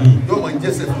 àmín. yóò máa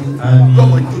jẹ́sẹ̀ fún yín. àmín. yóò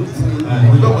máa jójú fún yín.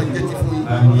 àmín. yóò máa jẹ́tí fún yín.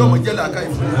 àmín. yóò máa jẹ́ làákàyè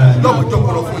fún yín. àmín. yóò máa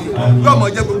jọpọlọ fún yín. àmín. yóò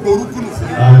máa jẹ́ gbogbo orúkúnù fún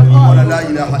yín. àmín. ọ̀la la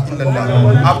ilaha illallah.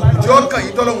 àbùkù tí ó kàn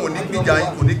yín tọ́lọ́run ò ní gbìjà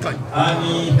yín kò ní kàn yín.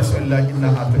 àmín. bismillah inna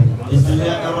àtẹ.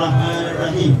 bismillahir rahmanir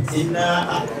rahim inna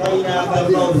a'tainaka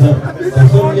al-kawthar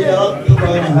fasalli li rabbika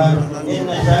wanhar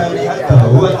inna shani'aka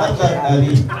huwa al-abtar.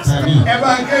 Àmín. Ẹ bá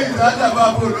ń ké ìdájà bá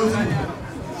bó lóṣù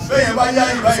bẹ́ẹ̀ bá yá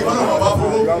ìbá ìbọ́nà bàbá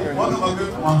fowó wọ́n náà máa gbé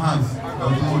one hand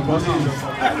ọlọ́run ó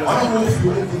fi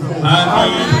owó kún fún un.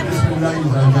 Àmín.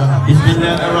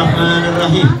 Bismillahir rahmanir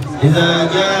rahim idha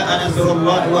jaa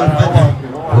nasrullahi wal fath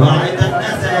wa 'ala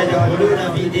an-nasi yadkhuluna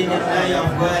fi dinillahi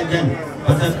afwajan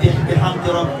fasabbih bihamdi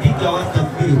rabbika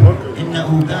wastaghfirhu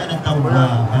innahu kana tawwaba.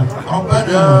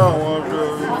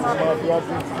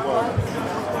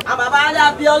 Àbàbá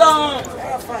alábí ọlọ́run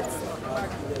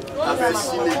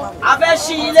a fẹ́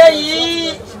ṣí ilé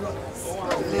yìí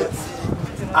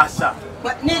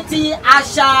ní ti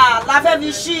àṣà la fẹ́ fi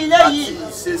ṣí ilé yìí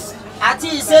àti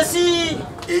ìṣesí.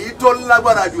 èyí tó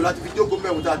lágbára jù láti fi jókòó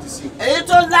mẹ́wọ̀n tá a ti sí. èyí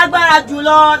tó lágbára jù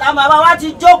lọ làwọn bàbá wa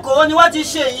ti jókòó ni wọ́n ti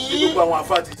ṣe yìí. bí gbogbo àwọn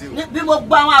àfáà ti ṣe. bí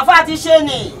gbogbo àwọn àfáà ti ṣe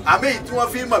ni. àmì èyí tí wọ́n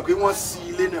fi mọ̀ pé wọ́n ṣí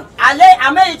ilé náà.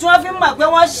 àmì èyí tí wọ́n fi mọ̀ pé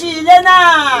wọ́n ṣí ilé náà.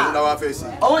 òun làwọn fẹ́ ṣe.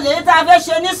 òun lèyí tá a fẹ́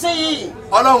ṣe nísìnyí.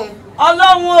 ọlọ́run.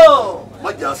 ọlọ́run o.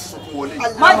 Mọ̀jà sunkún wọlé.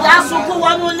 Mọ̀jà sunkún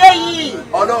wọnú ilé yìí.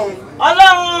 Ọlọ́run.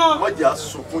 Ọlọ́run. Mọ̀jà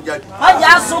sunkún jáde. Mọ̀jà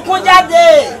sunkún jáde.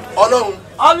 Ọlọ́run.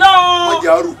 Ọlọ́run.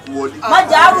 Mọ̀jà rùkú wọlé.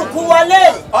 Mọ̀jà rùkú wọlé.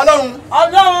 Ọlọ́run.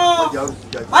 Ọlọ́run. Mọ̀jà rùkú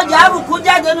jáde. Mọ̀jà rùkú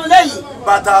jáde nínú ilé yìí.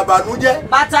 Bàtà àbànújẹ́.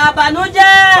 Bàtà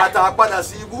àbànújẹ́. Bàtà padà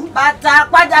sí ibú. Bàtà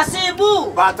padà sí ibú.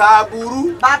 Bàtà aburú.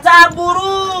 Bàtà aburú.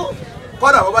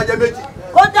 Kódà bó bá jẹ́ méjì.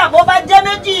 Kódà bó bá jẹ́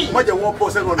méjì. Má jẹ́ wọ́n bọ́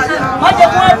sẹ́nu ọ̀nà yìí. Má jẹ́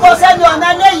wọ́n bọ́ sẹ́nu ọ̀nà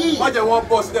ilé yìí. Má jẹ́ wọ́n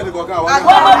bọ́ sílẹ̀ nìkan ká wá.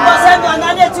 Wọ́n má bọ́ sẹ́nu ọ̀nà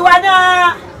ilé tiwa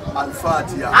náà.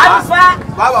 Al-Fatiha. Àlùfá.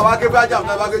 Bàbá wa ké bá jà fún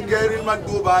bàbá kékeré má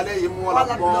gbó balẹ̀ yìí mú wọn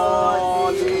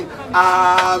bọ́ọ̀lì.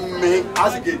 Àmín.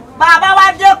 Àsìkè. Bàbá wa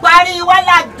dé parí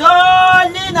wàhálà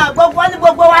dọ́ọ̀lì náà gbogbo ní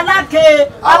gbogbo wa lákè.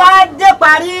 Bàbá wa dé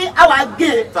parí àwa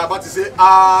gé. Tàbá ti ṣe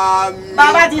àmín.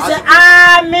 Bàbá ti ṣe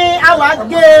àmín àwa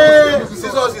gé.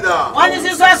 Sísọ́ọ̀sì dà. Wọ́n ní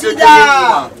sísọ́ọ̀sì dà.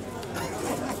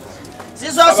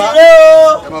 Sísọ́ọ̀sì rẹ o.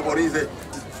 Ẹ máa bọ̀ ní ìṣe.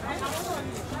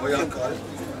 Ọ̀ya kọ̀.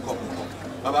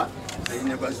 Bàbá ẹ̀yin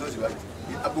ní ẹgbẹ́ sísọ́ọ̀sì báyìí.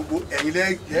 Àgbogbo ẹ̀yin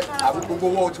lẹ́yìn àgbogbo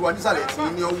wọ́ọ̀ tiwa nísàlẹ̀ tí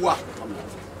ní ọ wà.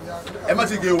 Ẹ má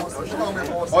ti gé o.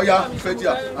 Ọ̀ya fẹ́ tí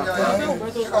a.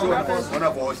 Wọ́n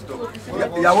náà bọ̀ ọ́ sí tọ́.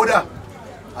 Ìyàwó dà.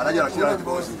 Alájà rẹ̀ ṣe láti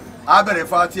bọ̀ ọ́ sí. A bẹ̀rẹ̀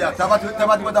Fatiha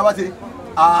tábàtì.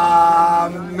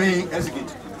 Àmín ẹ̀sìkì.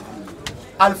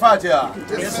 Al-Fatiha.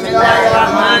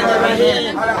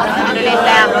 Bismillahirrahmanirrahim.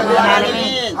 Alhamdulillahi rabbil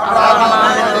alamin.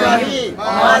 Arrahmanirrahim.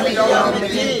 Maliki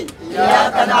yawmiddin.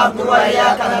 Iyyaka na'budu wa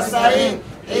iyyaka nasta'in.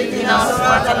 اهدنا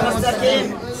الصراط المستقيم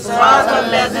صراط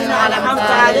الذين أنعمت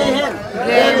عليهم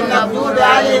غير المغضوب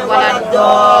عليهم ولا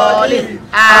الضالين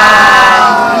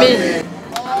آمين.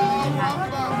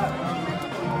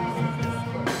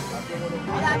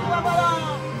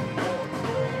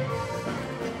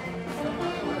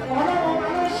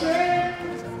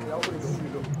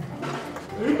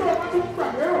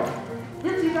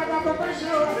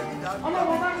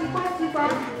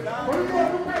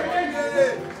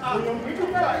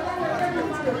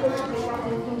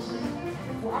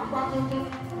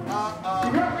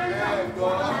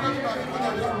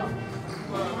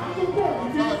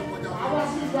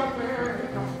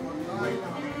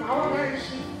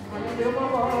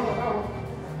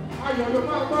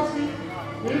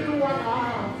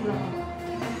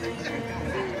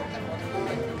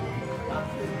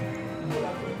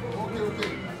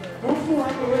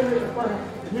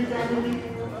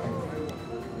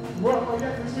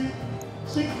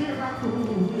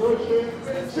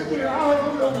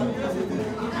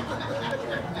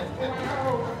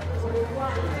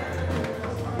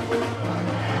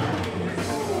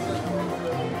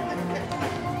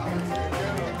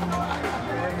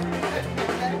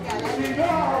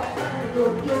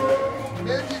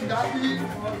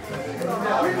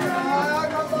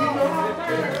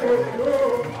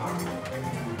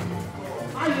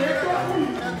 ayé tó kù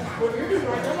kò ní bí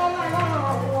ìrọ̀lẹ́ lọ́la lọ́la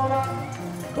àwọn ọba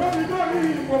lórí lórí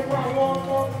gbogbo àwọn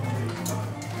ọmọ.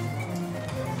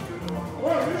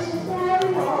 Òní sunkún lórí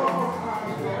wọn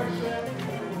àgbẹ̀ ẹ̀ṣẹ̀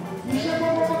ìṣe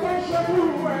gbogbo tó ń ṣe búrú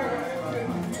ẹ̀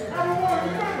ẹ̀rọ wọn ní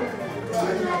bẹ̀rù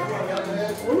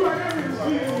olúwa yẹn mi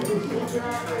sí ìṣòjà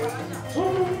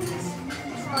fún.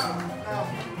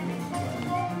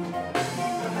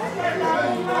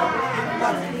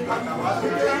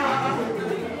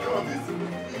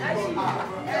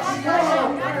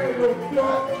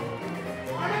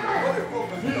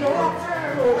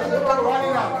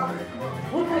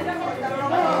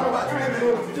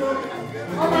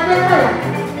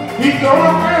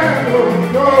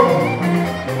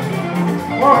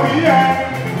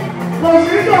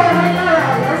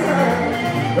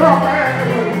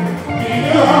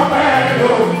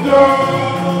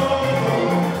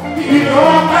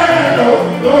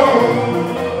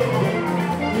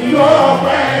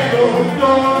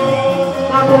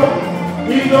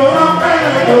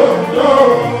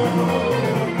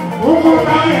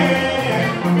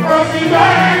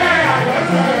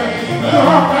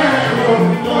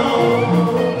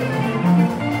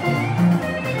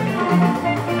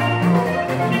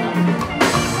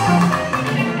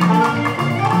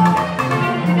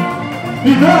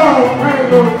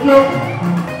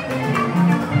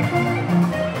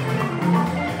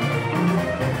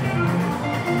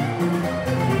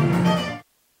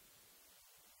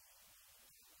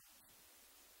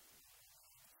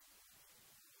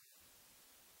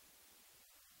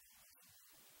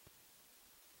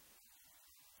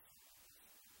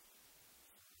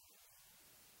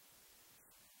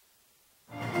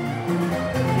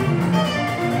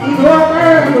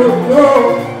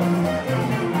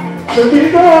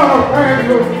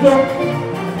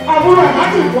 Àbúrò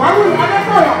láti Wale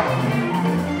Adékọ̀yà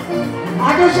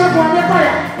Adéṣẹ́gun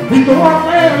Adékọ̀yà ìjọba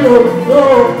fẹ́ lò lò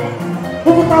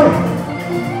kúkútà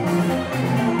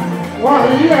wà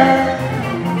yí ẹ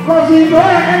kò sí ìjọ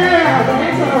ẹ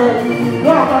àtẹ̀sẹ̀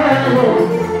ìjọba fẹ́ lò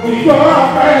ìjọba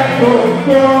fẹ́ lò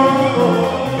lò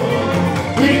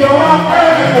ìjọba fẹ́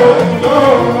lò lò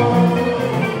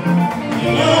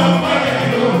ìjọba fẹ́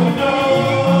lò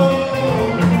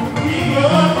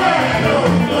lò.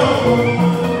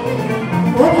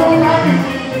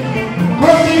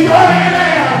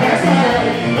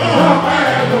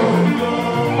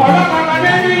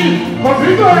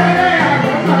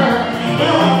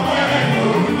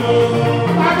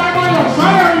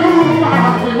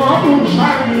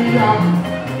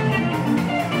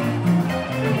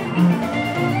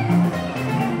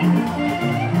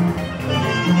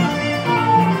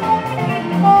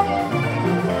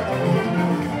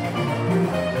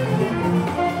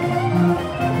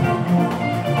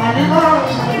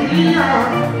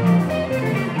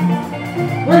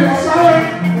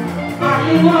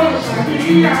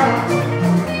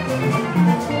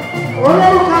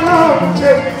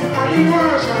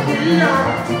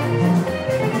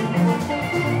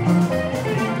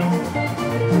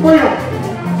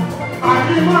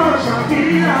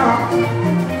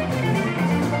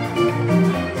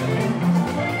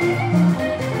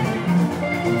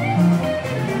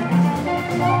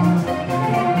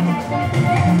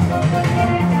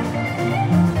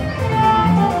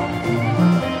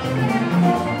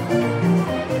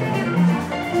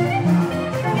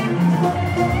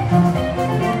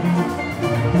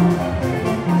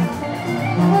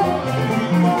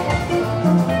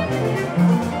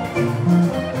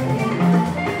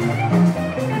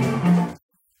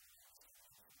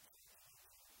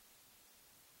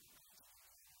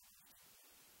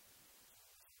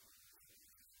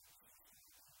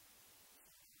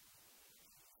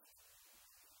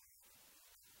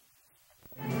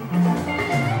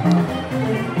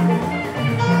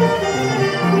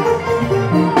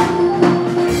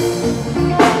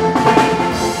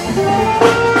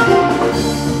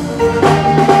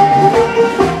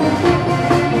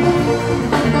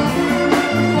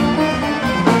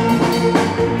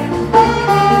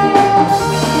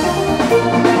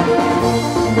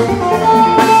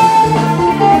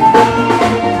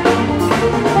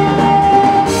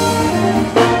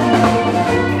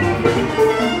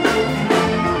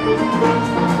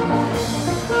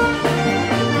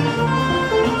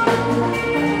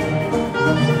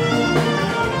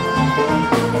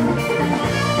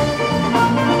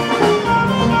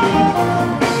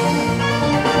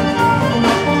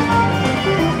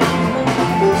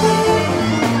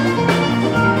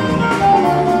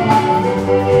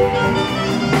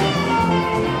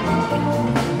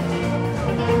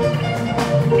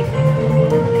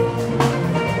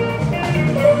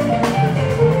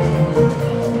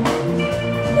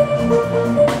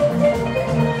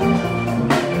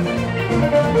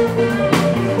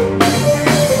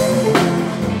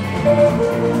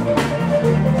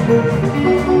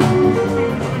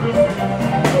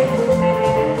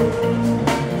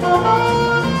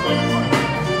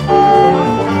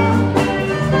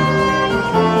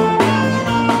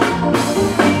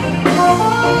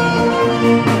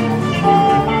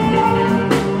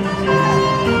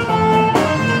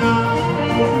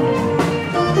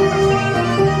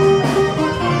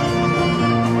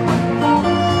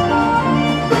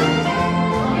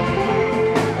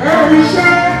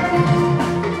 iṣẹ́.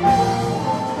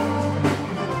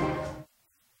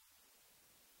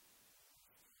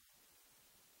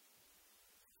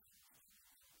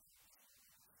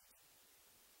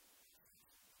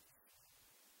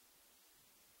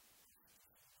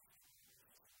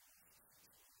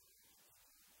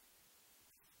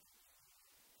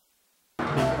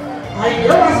 Àyè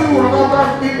wá sí wọn bá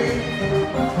ń bí mi.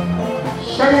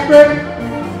 Ṣẹ́ni pé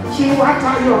tí wá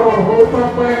tayọ̀ ó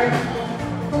pẹ́pẹ́.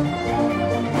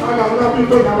 Ọlọ́run bí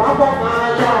tó yà wá bọ̀ máa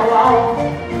yà wá o.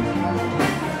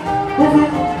 Gbogbo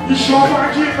ìṣọ̀wá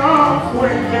jìnnà fún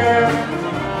ẹ̀jẹ̀.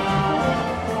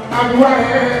 Àdúrà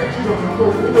ẹ̀ jìnnà tó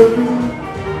lójú.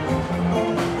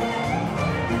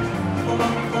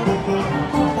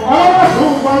 Ọlọ́run tó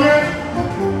wọlé.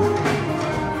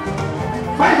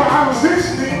 5 and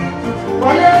 60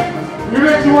 wọlé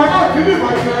ìrètí wọn náà níbi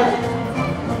ìbàjẹ́.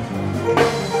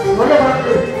 Wọlé bá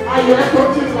pè ayọ̀ ẹ̀tọ́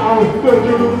tí ìlà òkúta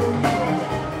òjòlú.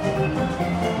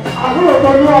 Àbúrò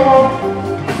pẹ̀lú ọmọ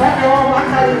fẹ́mi wọn bá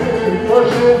kárí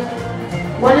ìyọ̀ṣe.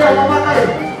 Wọlé ọmọ bá kárí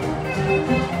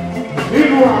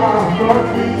nínú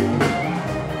àlọ́bí.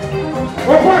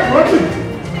 Ogún ìdúrótì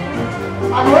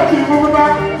àdúrótì gbogbo bá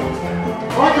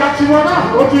ọjà tiwọn náà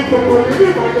ó ti tòkò níbi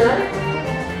ìbàjẹ́.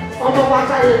 Ọmọ bá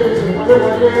kárí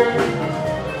wọlé.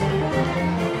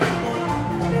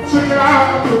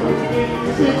 Sikiratu,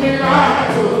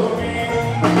 sikiratu.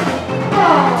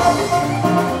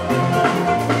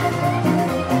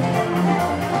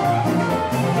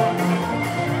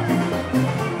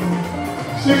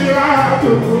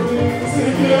 Sikiratu,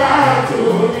 sikiratu.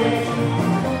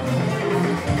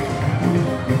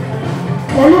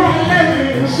 Olúwa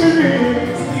lẹ́yìn sí mi.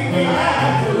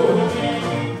 Sikiratu.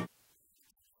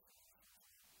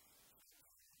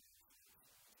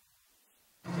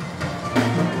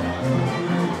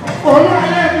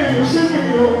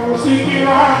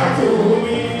 Sikiratu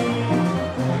mi.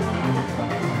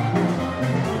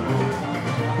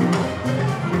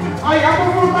 Aya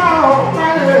gbogbo bá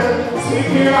ọ̀kálẹ̀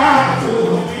Sikiratu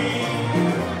mi.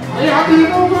 Aya bí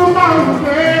gbogbo bá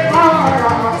òkè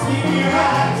ọ̀rà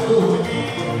Sikiratu mi.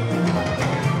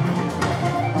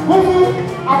 Gbogbo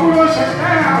àbúrò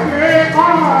ṣẹ̀ṣẹ̀ àgbẹ̀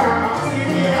ọ̀rà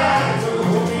Sikiratu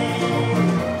mi.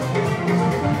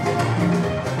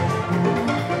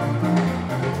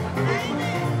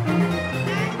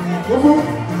 Gbogbo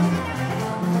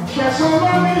ṣẹ̀ṣọ́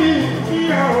lórí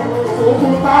ìyá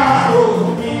òkúta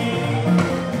omi.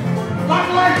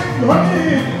 Láíláí lórí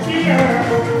ìyá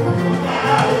òkúta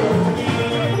omi.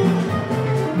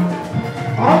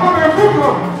 Ọmọ rẹ̀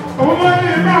fúnkọ̀, òun ló ní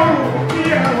ìgbà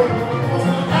ìyá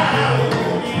òkúta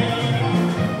omi.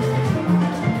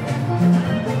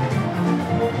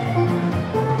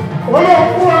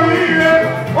 Olóòkú oríire,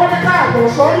 ó ní káàbọ̀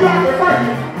sọ́rí àgbẹ̀fọ́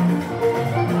yìí.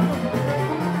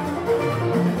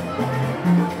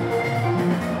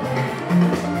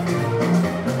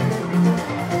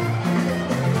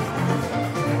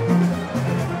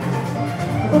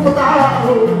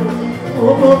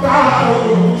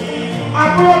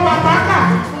 Àbúrò bàbá kà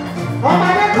ọmọ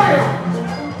ẹlẹ́kọ̀ọ́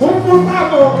kúkú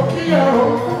tábò kí ẹ o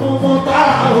kúkú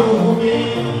tábò mi.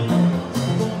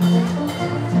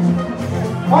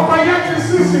 Ọmọ yẹn ti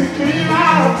sísì kí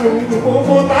láàtú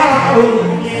kúkú tábò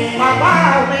mi. Bàbá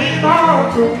mi náà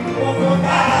tún kúkú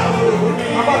tábò mi.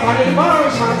 Bàbá mi náà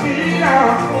ṣàfihàn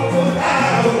kúkú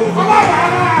tábò mi. Ọmọ bàbá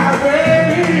rẹ̀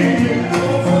ní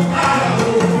kúkú tábò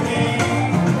mi.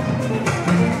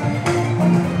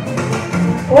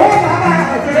 Ó bàbá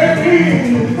àgbẹ̀bí.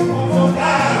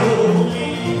 Òkúta omi.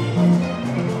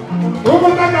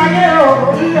 Òkúta kàyé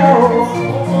orí ẹ̀ o.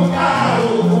 Òkúta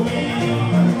omi.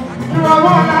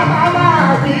 Ìrọ̀wọ́ bàbá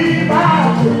àbí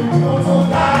báàjì.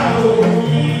 Òkúta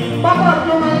omi. Bàbá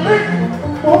Jùmọ̀lé.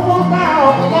 Òkúta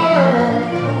ọ̀lọ́rẹ̀.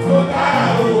 Òkúta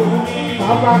omi.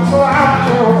 Bàbá tó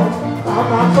ayọ̀.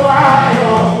 Bàbá tó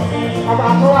ayọ̀. Bàbá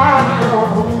tó ayọ̀.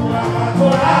 Bàbá tó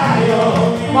ayọ̀.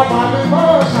 Bàbá mi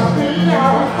mọ̀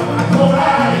ṣàfihàn. Bàbá tó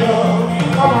ayọ̀.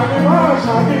 Bàbá mi mọ̀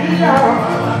ṣàfihàn.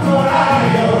 Bàbá tó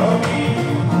ayọ̀.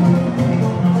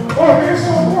 Omi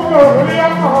sunkún lórí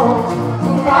ọkọ̀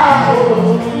ńlá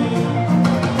omi.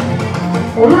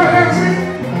 Olúwẹ̀lẹ́sí.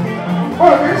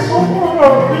 Omi sunkún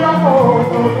lórí ọkọ̀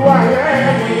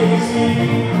olúwayẹ̀mí.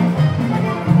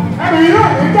 Ẹ̀rí yóò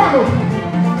ní dànù.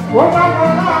 Wọ́n bá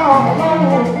wọn náà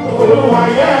ọlọ́run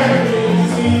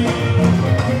olúwayẹ̀mí.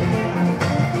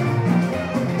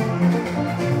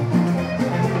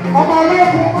 Ọmọ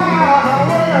ológun máa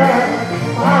wọlé,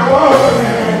 máa wọlé,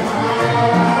 máa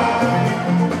wọlé.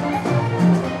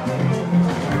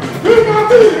 Nígbà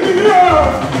tí ìyó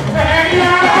ẹ̀yìn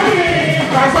ara mi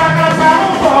kàṣàkàṣà ń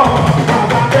bọ̀,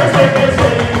 bàbá kéṣekéṣe.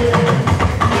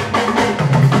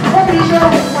 Ó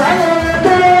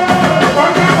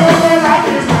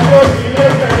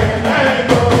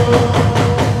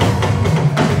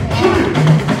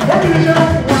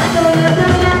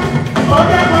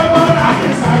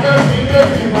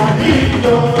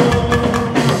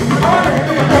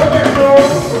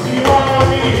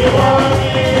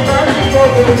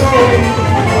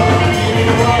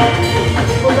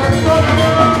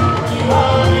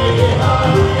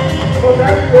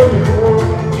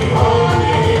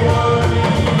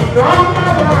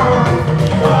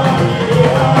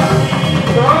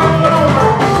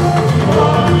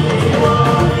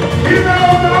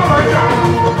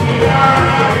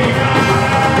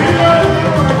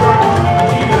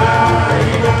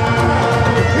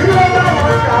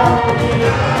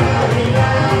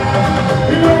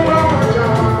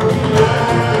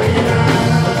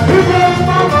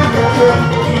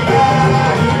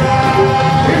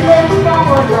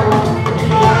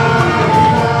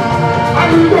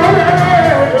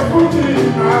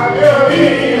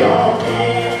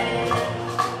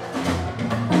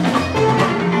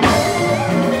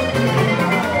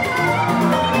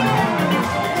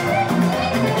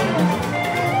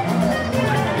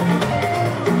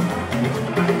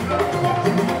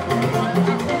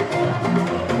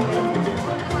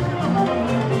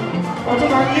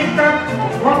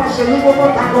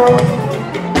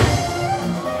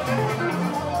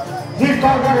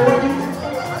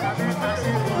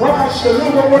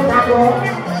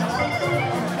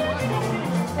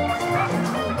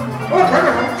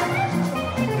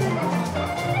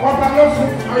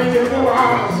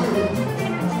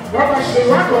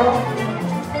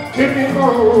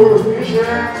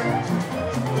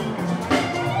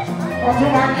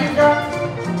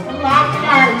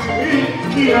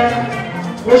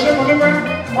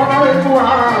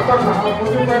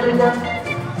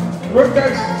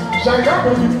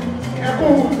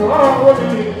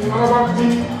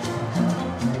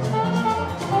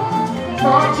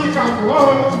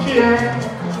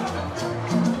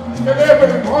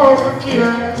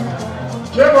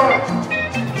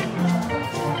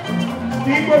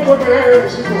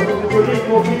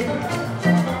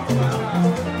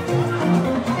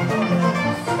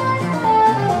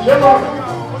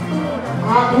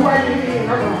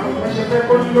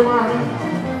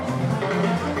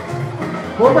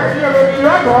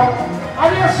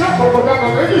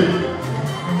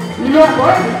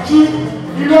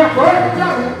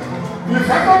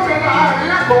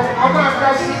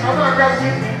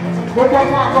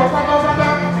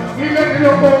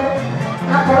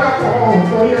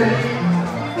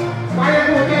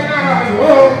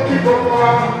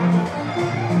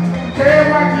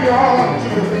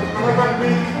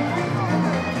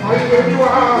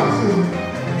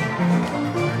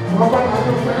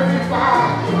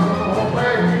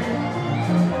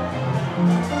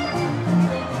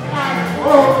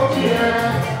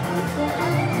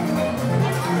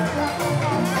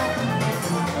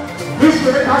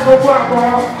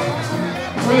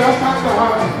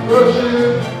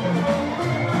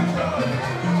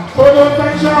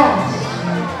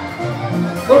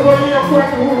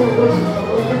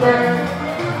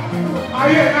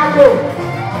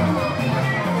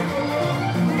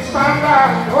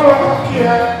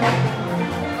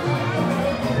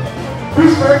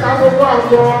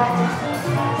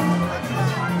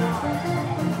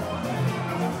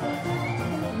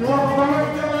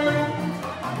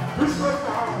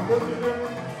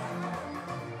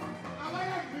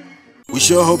We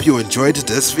sure hope you enjoyed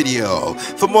this video.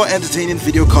 For more entertaining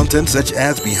video content such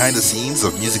as behind the scenes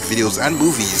of music videos and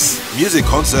movies, music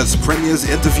concerts, premieres,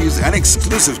 interviews and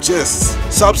exclusive gists,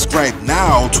 subscribe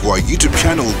now to our YouTube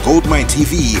channel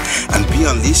GoldmyneTV and be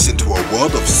unleashed into a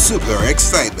world of super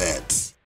excitement.